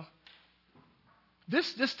 You know.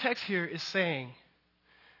 This text here is saying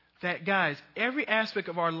that, guys, every aspect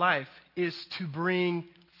of our life is to bring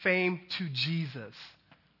fame to Jesus.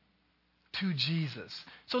 To Jesus.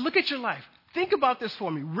 So look at your life. Think about this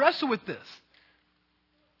for me. Wrestle with this.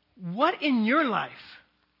 What in your life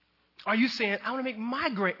are you saying, I want to make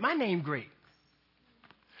my name great?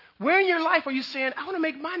 Where in your life are you saying, I want to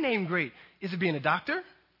make my name great? Is it being a doctor?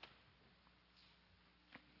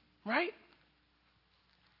 Right?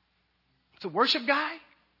 It's a worship guy?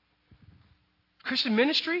 Christian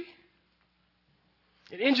ministry?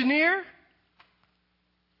 An engineer?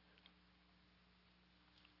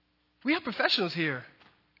 We have professionals here.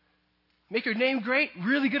 Make your name great,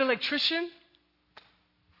 really good electrician,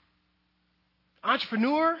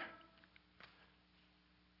 entrepreneur,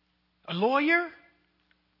 a lawyer,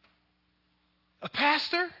 a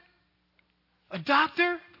pastor, a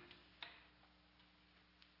doctor,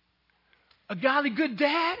 a godly good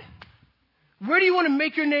dad. Where do you want to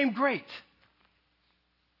make your name great?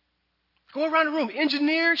 Go around the room.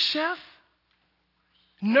 Engineer, chef,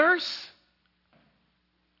 nurse,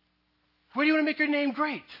 Where do you want to make your name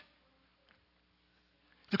great?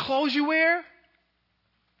 The clothes you wear?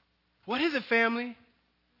 What is it, family?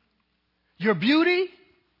 Your beauty?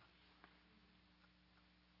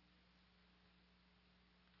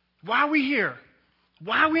 Why are we here?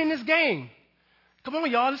 Why are we in this game? Come on,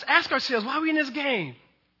 y'all. Let's ask ourselves, why are we in this game?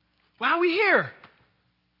 Why are we here?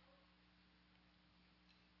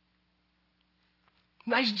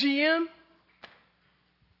 Nice GM?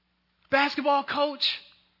 Basketball coach?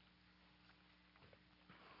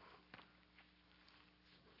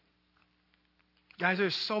 Guys,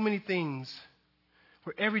 there's so many things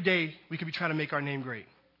where every day we could be trying to make our name great.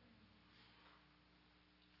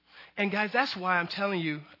 And guys, that's why I'm telling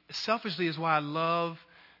you, selfishly is why I love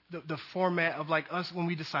the format of like us when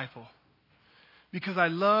we disciple. Because I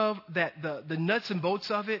love that the nuts and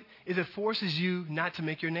bolts of it is it forces you not to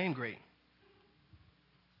make your name great.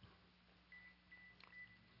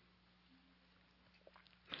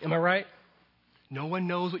 Am I right? No one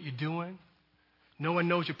knows what you're doing. No one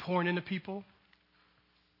knows you're pouring into people.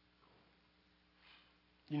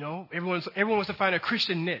 You know, everyone wants to find a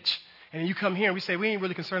Christian niche. And then you come here and we say, we ain't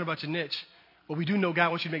really concerned about your niche. But we do know God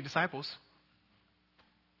wants you to make disciples.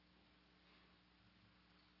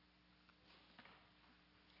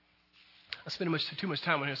 I spend too much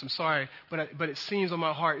time on this. I'm sorry. But it seems on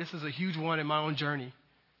my heart, this is a huge one in my own journey.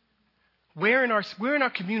 Where in our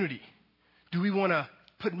community do we want to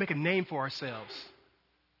make a name for ourselves?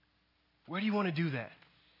 Where do you want to do that?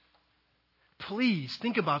 Please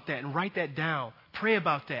think about that and write that down. Pray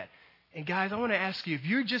about that. And guys, I want to ask you, if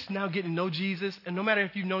you're just now getting to know Jesus, and no matter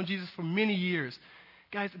if you've known Jesus for many years,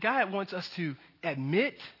 guys, God wants us to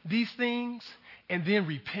admit these things and then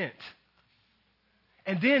repent.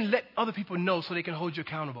 And then let other people know so they can hold you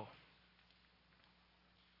accountable.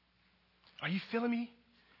 Are you feeling me?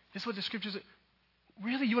 This is what the scriptures are.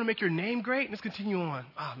 Really? You want to make your name great? Let's continue on.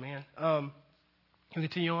 Oh, man. Can we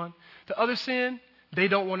continue on? The other sin, they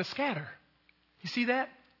don't want to scatter. You see that?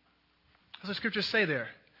 That's what scriptures say there.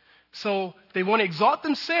 So they want to exalt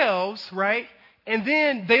themselves, right? And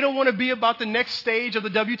then they don't want to be about the next stage of the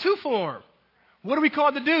W-2 form. What are we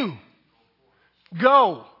called to do?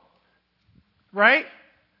 Go. Right?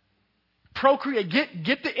 Procreate.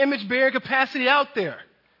 Get the image-bearing capacity out there.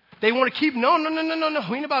 They want to keep, no.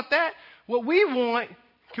 We ain't about that. What we want,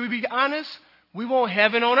 can we be honest? We want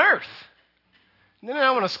heaven on earth. Then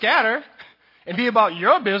I want to scatter and be about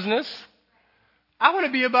your business. I want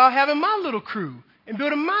to be about having my little crew and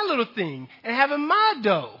building my little thing and having my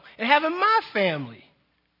dough and having my family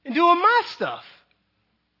and doing my stuff.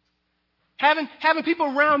 Having people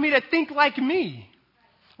around me that think like me,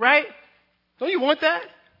 right? Don't you want that?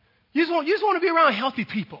 You just want to be around healthy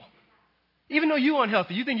people. Even though you're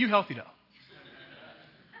unhealthy, you think you're healthy though.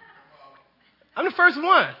 I'm the first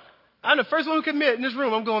one. I'm the first one who can admit in this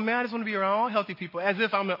room. I'm going, man, I just want to be around all healthy people as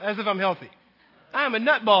if I'm healthy. I am a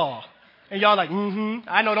nutball. And y'all like,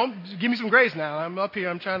 I know, don't give me some grace now. I'm up here.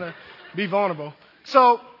 I'm trying to be vulnerable.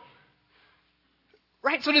 So,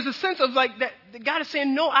 right? So there's a sense of like that God is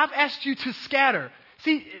saying, no, I've asked you to scatter.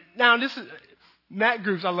 See, now this is, Mac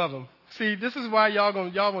groups, I love them. See, this is why y'all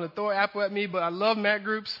want to throw an apple at me, but I love Mac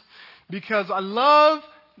groups because I love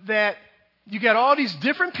that you got all these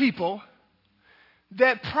different people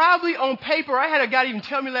that probably on paper, I had a guy even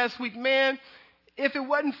tell me last week, man, if it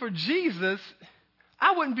wasn't for Jesus,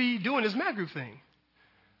 I wouldn't be doing this Mac group thing.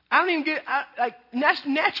 I don't even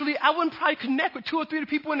naturally, I wouldn't probably connect with 2 or 3 of the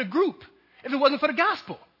people in the group if it wasn't for the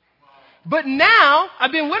gospel. But now,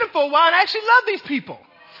 I've been with them for a while and I actually love these people.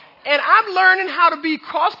 And I'm learning how to be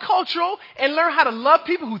cross-cultural and learn how to love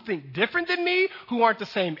people who think different than me, who aren't the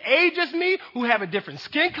same age as me, who have a different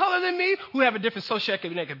skin color than me, who have a different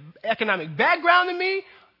socioeconomic background than me.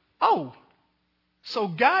 Oh, so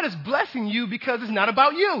God is blessing you because it's not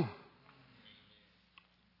about you.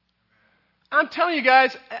 I'm telling you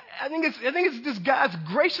guys, I think it's just God's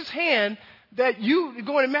gracious hand that you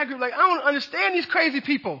going to Mac group like, I don't understand these crazy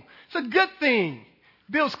people. It's a good thing.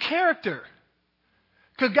 Builds character.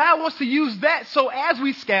 Because God wants to use that so as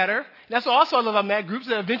we scatter, that's also I love about Mac groups,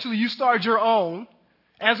 that eventually you start your own.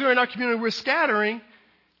 As we're in our community, we're scattering.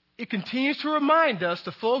 It continues to remind us,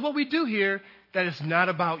 the flow of what we do here, that it's not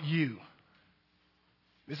about you.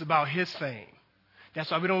 It's about His fame.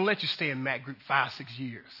 That's why we don't let you stay in Mac group 5, 6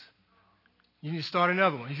 years. You need to start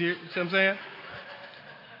another one. You see what I'm saying?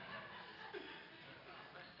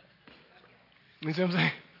 You see what I'm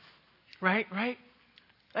saying? Right?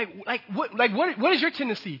 What is your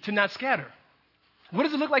tendency to not scatter? What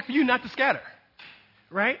does it look like for you not to scatter?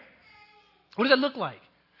 Right? What does that look like?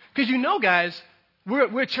 Because you know, guys, we're a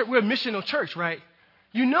missional church, right?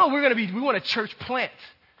 You know we want a church plant.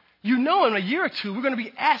 You know in a year or two, we're going to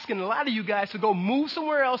be asking a lot of you guys to go move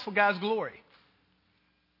somewhere else for God's glory.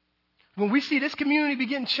 When we see this community be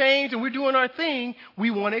getting changed and we're doing our thing,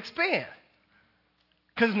 we want to expand.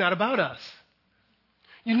 Because it's not about us.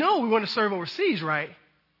 You know we want to serve overseas, right?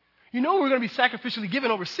 You know we're going to be sacrificially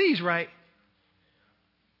given overseas, right?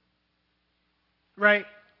 Right?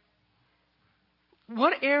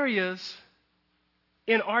 What areas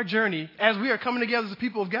in our journey, as we are coming together as the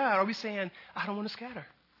people of God, are we saying, I don't want to scatter?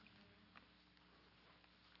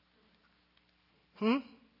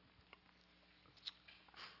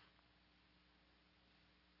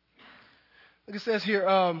 Like it says here,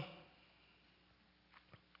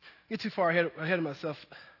 get too far ahead of myself.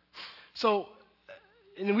 So,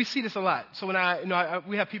 and we see this a lot. So when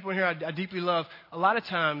we have people in here I deeply love. A lot of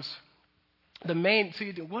times, what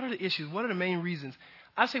are the issues? What are the main reasons?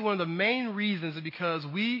 I say one of the main reasons is because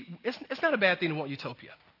it's not a bad thing to want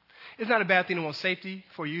utopia. It's not a bad thing to want safety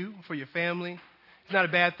for you, for your family. It's not a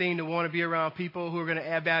bad thing to want to be around people who are going to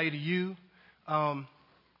add value to you.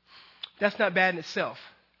 That's not bad in itself.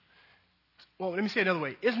 Well, let me say it another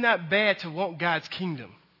way. It's not bad to want God's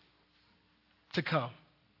kingdom to come.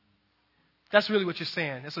 That's really what you're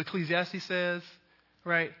saying. That's what Ecclesiastes says,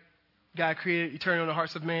 right? God created eternity in the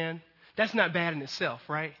hearts of man. That's not bad in itself,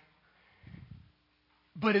 right?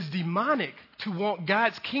 But it's demonic to want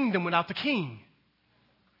God's kingdom without the king.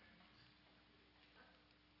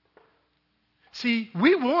 See,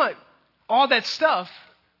 we want all that stuff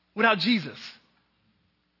without Jesus.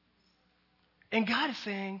 And God is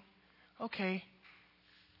saying, okay,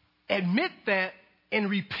 admit that and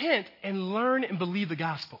repent and learn and believe the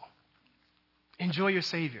gospel. Enjoy your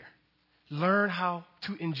Savior. Learn how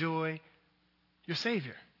to enjoy your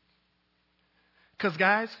Savior. Because,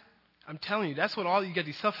 guys, I'm telling you, that's what you get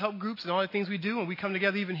these self-help groups and all the things we do, and we come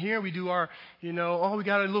together even here. We do our, we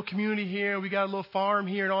got a little community here, we got a little farm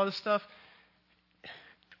here and all this stuff.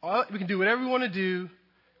 We can do whatever we want to do.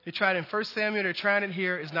 They tried it in 1 Samuel, they're trying it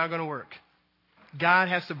here. It's not going to work. God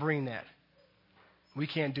has to bring that. We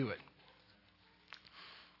can't do it.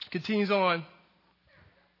 Continues on.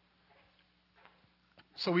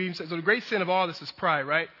 So the great sin of all this is pride,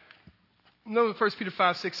 right? You know what 1 Peter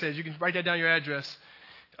 5:6 says. You can write that down your address.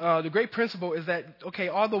 The great principle is that, okay,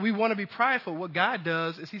 although we want to be prideful, what God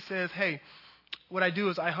does is he says, hey, what I do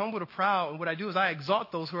is I humble the proud, and what I do is I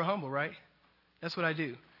exalt those who are humble, right? That's what I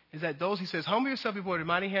do. Is that he says, humble yourself before the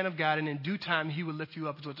mighty hand of God, and in due time he will lift you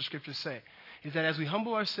up, is what the scriptures say. Is that as we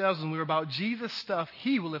humble ourselves and we're about Jesus stuff,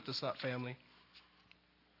 he will lift us up, family.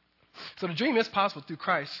 So the dream is possible through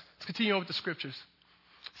Christ. Let's continue on with the scriptures.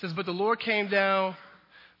 It says, but the Lord came down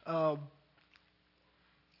to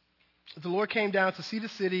see the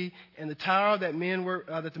city and the tower that the men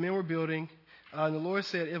were building. And the Lord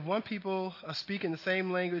said, if one people speak in the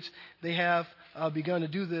same language, they have begun to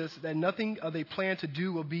do this, that nothing they plan to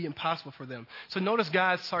do will be impossible for them. So notice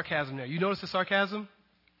God's sarcasm there. You notice the sarcasm?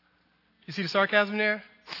 You see the sarcasm there?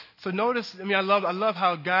 So notice, I love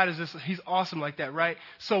how God is he's awesome like that, right?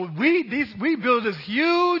 So we build this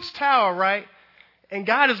huge tower, right? And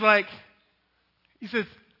God is like, he says,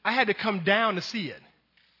 I had to come down to see it.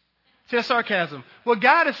 See that sarcasm? What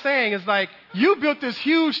God is saying is like, you built this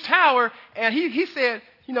huge tower, and he said,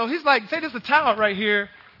 he's like, say there's a tower right here,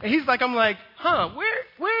 and he's like, I'm like,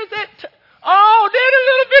 where is that? Oh, there's a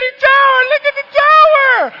little bitty tower. Look at the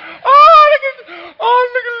tower. Look at the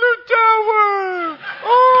little tower.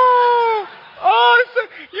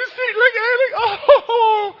 You see,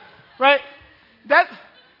 look, right?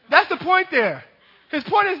 That's the point there. His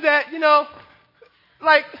point is that,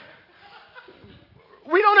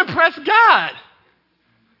 we don't impress God.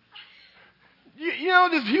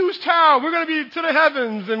 This huge tower, we're going to be to the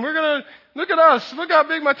heavens, and we're going to, look at us, look how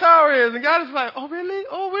big my tower is. And God is like, oh, really?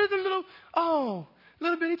 Oh, where's the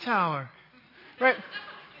little bitty tower? Right?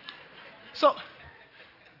 So,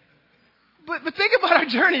 but think about our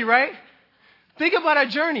journey, right? Think about our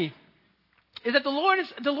journey. Is that the Lord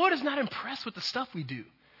is not impressed with the stuff we do.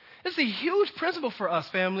 This is a huge principle for us,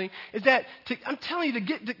 family, is that, I'm telling you,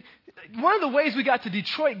 one of the ways we got to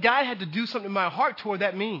Detroit, God had to do something in my heart toward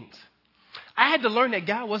that means. I had to learn that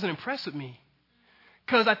God wasn't impressed with me.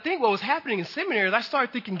 Because I think what was happening in seminary is I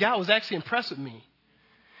started thinking God was actually impressed with me.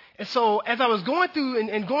 And so as I was going through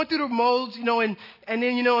and going through the modes, and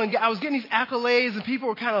I was getting these accolades and people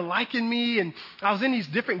were kind of liking me, and I was in these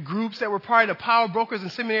different groups that were part of the power brokers in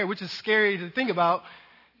seminary, which is scary to think about.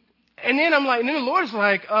 And then the Lord's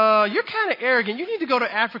like, you're kind of arrogant. You need to go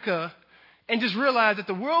to Africa and just realize that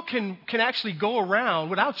the world can actually go around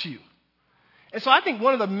without you. And so I think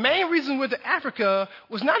one of the main reasons we went to Africa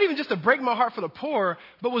was not even just to break my heart for the poor,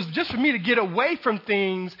 but was just for me to get away from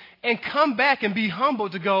things and come back and be humble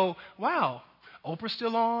to go, wow, Oprah's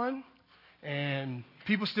still on, and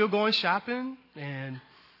people still going shopping, and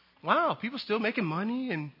wow, people still making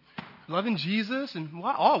money and loving Jesus, and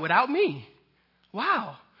wow, all without me.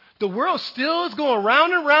 Wow, the world still is going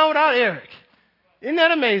round and round without Eric. Isn't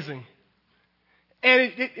that amazing?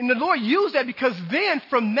 And the Lord used that because then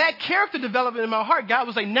from that character development in my heart, God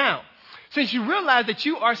was like, now, since you realize that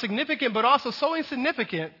you are significant but also so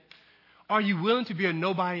insignificant, are you willing to be a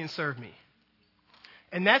nobody and serve me?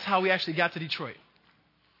 And that's how we actually got to Detroit.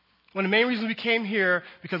 One of the main reasons we came here,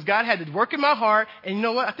 because God had to work in my heart, and you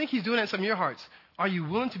know what? I think he's doing that in some of your hearts. Are you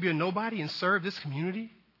willing to be a nobody and serve this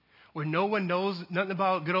community where no one knows nothing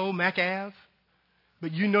about good old Mac Ave,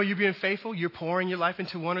 but you know you're being faithful, you're pouring your life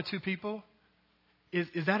into one or two people?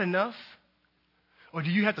 Is that enough? Or do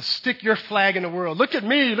you have to stick your flag in the world? Look at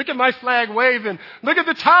me. Look at my flag waving. Look at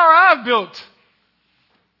the tower I've built.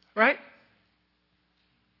 Right?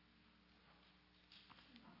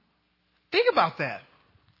 Think about that.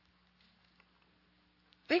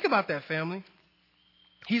 Think about that, family.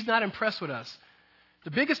 He's not impressed with us.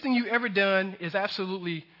 The biggest thing you've ever done is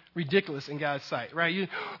absolutely ridiculous in God's sight, right?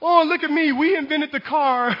 Oh, look at me. We invented the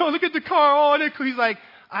car. Oh, look at the car. Oh, he's like,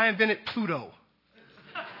 I invented Pluto.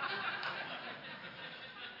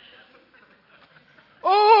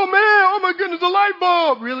 Oh, man, oh, my goodness, the light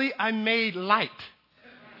bulb. Really? I made light.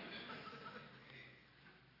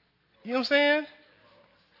 You know what I'm saying?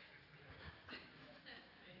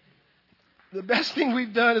 The best thing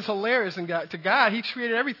we've done is hilarious. And to God, he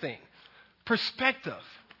created everything. Perspective.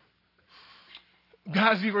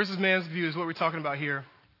 God's view versus man's view is what we're talking about here.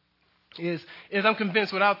 Is I'm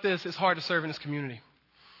convinced without this, it's hard to serve in this community.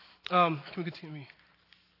 Can we continue?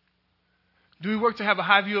 Do we work to have a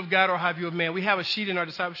high view of God or a high view of man? We have a sheet in our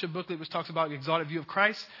discipleship booklet which talks about the exalted view of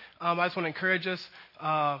Christ. I just want to encourage us.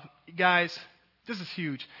 Guys, this is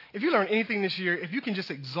huge. If you learn anything this year, if you can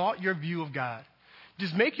just exalt your view of God,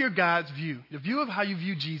 just make your God's view, the view of how you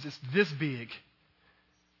view Jesus, this big,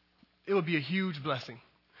 it will be a huge blessing.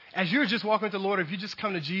 As you're just walking with the Lord, if you just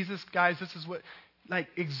come to Jesus, guys, this is what,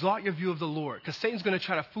 exalt your view of the Lord. Because Satan's going to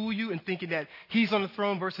try to fool you in thinking that he's on the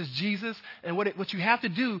throne versus Jesus. And what you have to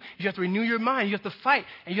do is you have to renew your mind. You have to fight.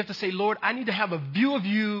 And you have to say, Lord, I need to have a view of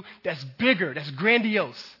you that's bigger, that's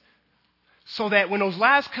grandiose. So that when those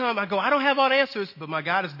lies come, I go, I don't have all the answers, but my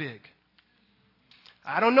God is big.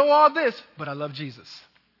 I don't know all this, but I love Jesus.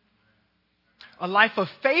 A life of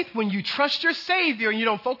faith, when you trust your Savior and you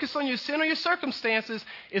don't focus on your sin or your circumstances,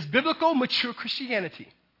 is biblical, mature Christianity.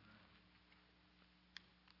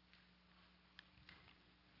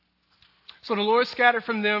 So the Lord scattered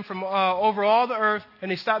from them from over all the earth, and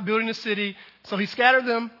they stopped building the city. So he scattered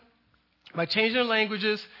them by changing their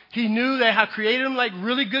languages. He knew that how created them like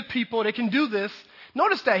really good people. They can do this.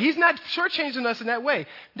 Notice that. He's not shortchanging us in that way.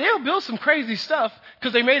 They'll build some crazy stuff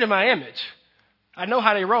because they made in my image. I know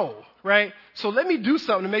how they roll, right? So let me do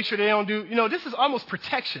something to make sure they don't do, this is almost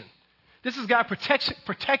protection. This is God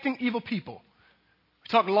protecting evil people. We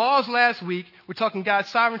talked laws last week. We're talking God's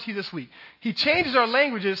sovereignty this week. He changes our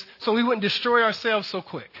languages so we wouldn't destroy ourselves so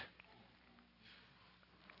quick.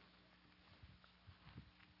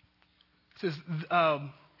 It says,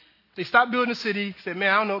 they stopped building the city. Said,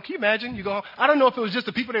 man, I don't know. Can you imagine? You go home. I don't know if it was just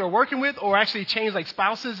the people they were working with or actually changed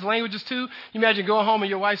spouses' languages too. You imagine going home and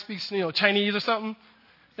your wife speaks, Chinese or something.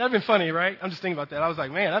 That'd been funny, right? I'm just thinking about that. I was like,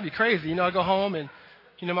 man, that'd be crazy. I go home and,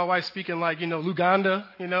 my wife's speaking Luganda,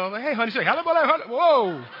 like, hey, honey, she's like,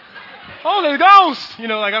 whoa, Holy Ghost, I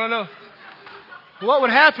don't know what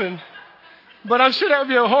would happen, but I'm sure that would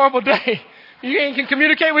be a horrible day. You ain't can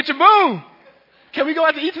communicate with your boo. Can we go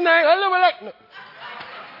out to eat tonight? No.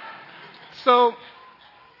 So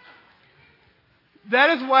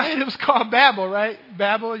that is why it was called Babel, right?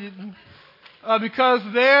 Babel, because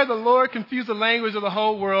there the Lord confused the language of the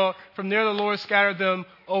whole world. From there the Lord scattered them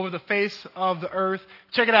over the face of the earth.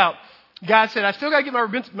 Check it out. God said, I still got to get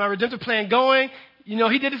my redemptive plan going.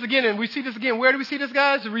 He did this again, and we see this again. Where do we see this,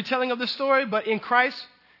 guys? The retelling of this story, but in Christ,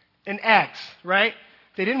 in Acts, right?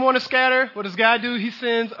 They didn't want to scatter. What does God do? He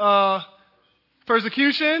sends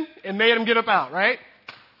persecution and made them get up out, right?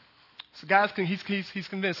 So guys, he's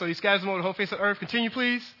convinced. So he scatters them over the whole face of the earth. Continue,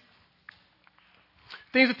 please.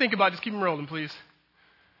 Things to think about. Just keep them rolling, please.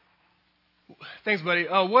 Thanks, buddy.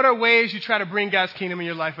 What are ways you try to bring God's kingdom in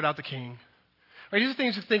your life without the king? Right, these are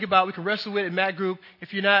things to think about. We can wrestle with in Mac Group.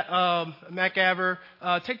 If you're not a Mac Aver,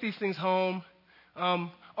 take these things home.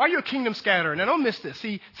 Are you a kingdom scatterer? Now, don't miss this.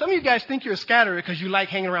 See, some of you guys think you're a scatterer because you like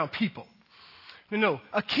hanging around people. No.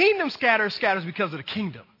 A kingdom scatterer scatters because of the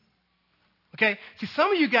kingdom. Okay? See,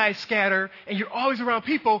 some of you guys scatter and you're always around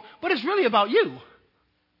people, but it's really about you.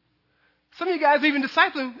 Some of you guys are even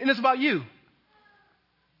discipling and it's about you.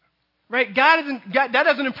 Right? That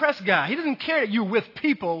doesn't impress God. He doesn't care that you're with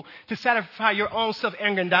people to satisfy your own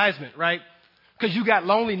self-aggrandizement, right? Because you got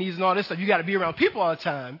lonely needs and all this stuff. You got to be around people all the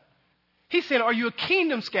time. He's saying, are you a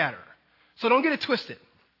kingdom scatterer? So don't get it twisted.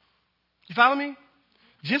 You follow me?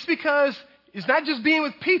 Just because it's not just being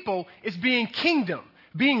with people, it's being kingdom.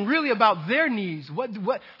 Being really about their needs.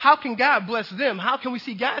 How can God bless them? How can we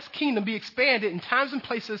see God's kingdom be expanded in times and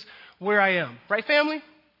places where I am? Right, family?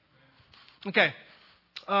 Okay.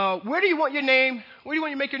 Where do you want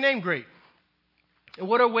to make your name great? And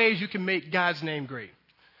what are ways you can make God's name great?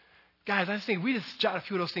 Guys, I think we just jot a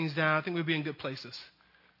few of those things down. I think we'll be in good places.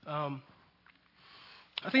 I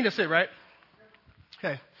think that's it, right?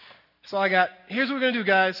 Okay. That's all I got. Here's what we're going to do,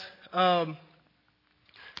 guys.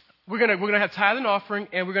 We're gonna have tithe and offering,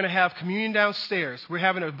 and we're gonna have communion downstairs. We're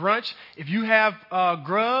having a brunch. If you have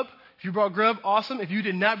grub, if you brought grub, awesome. If you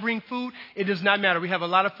did not bring food, it does not matter. We have a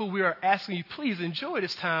lot of food. We are asking you, please enjoy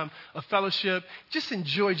this time of fellowship. Just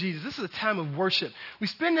enjoy Jesus. This is a time of worship. We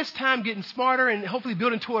spend this time getting smarter and hopefully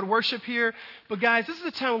building toward worship here. But guys, this is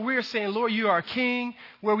a time where we are saying, Lord, you are our King,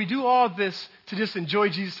 where we do all this to just enjoy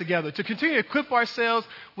Jesus together, to continue to equip ourselves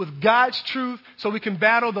with God's truth so we can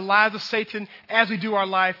battle the lies of Satan as we do our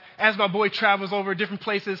life. As my boy travels over different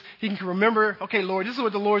places, he can remember, okay, Lord, this is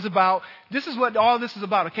what the Lord's about. This is what all this is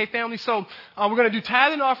about, okay, family? So we're going to do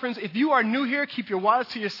tithe and offerings. If you are new here, keep your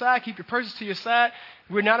wallets to your side, keep your purses to your side.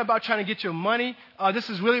 We're not about trying to get your money. This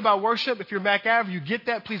is really about worship. If you're back out, you get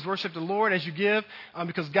that. Please worship the Lord as you give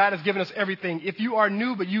because God has given us everything. If you are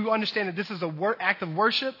new, but you understand that this is an act of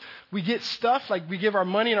worship, we get stuff like we give our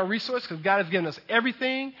money and our resources because God has given us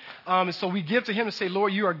everything. And so we give to him and say,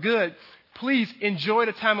 Lord, you are good. Please enjoy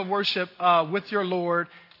the time of worship with your Lord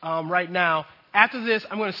right now. After this,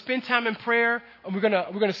 I'm going to spend time in prayer. And we're going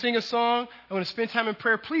to sing a song. I'm going to spend time in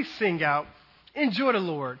prayer. Please sing out. Enjoy the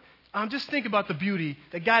Lord. Just think about the beauty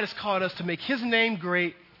that God has called us to make his name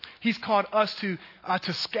great. He's called us to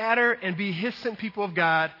scatter and be his sent people of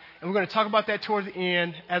God. And we're going to talk about that toward the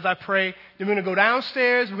end as I pray. Then we're going to go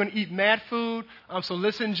downstairs. We're going to eat mad food. So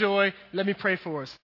let's enjoy. Let me pray for us.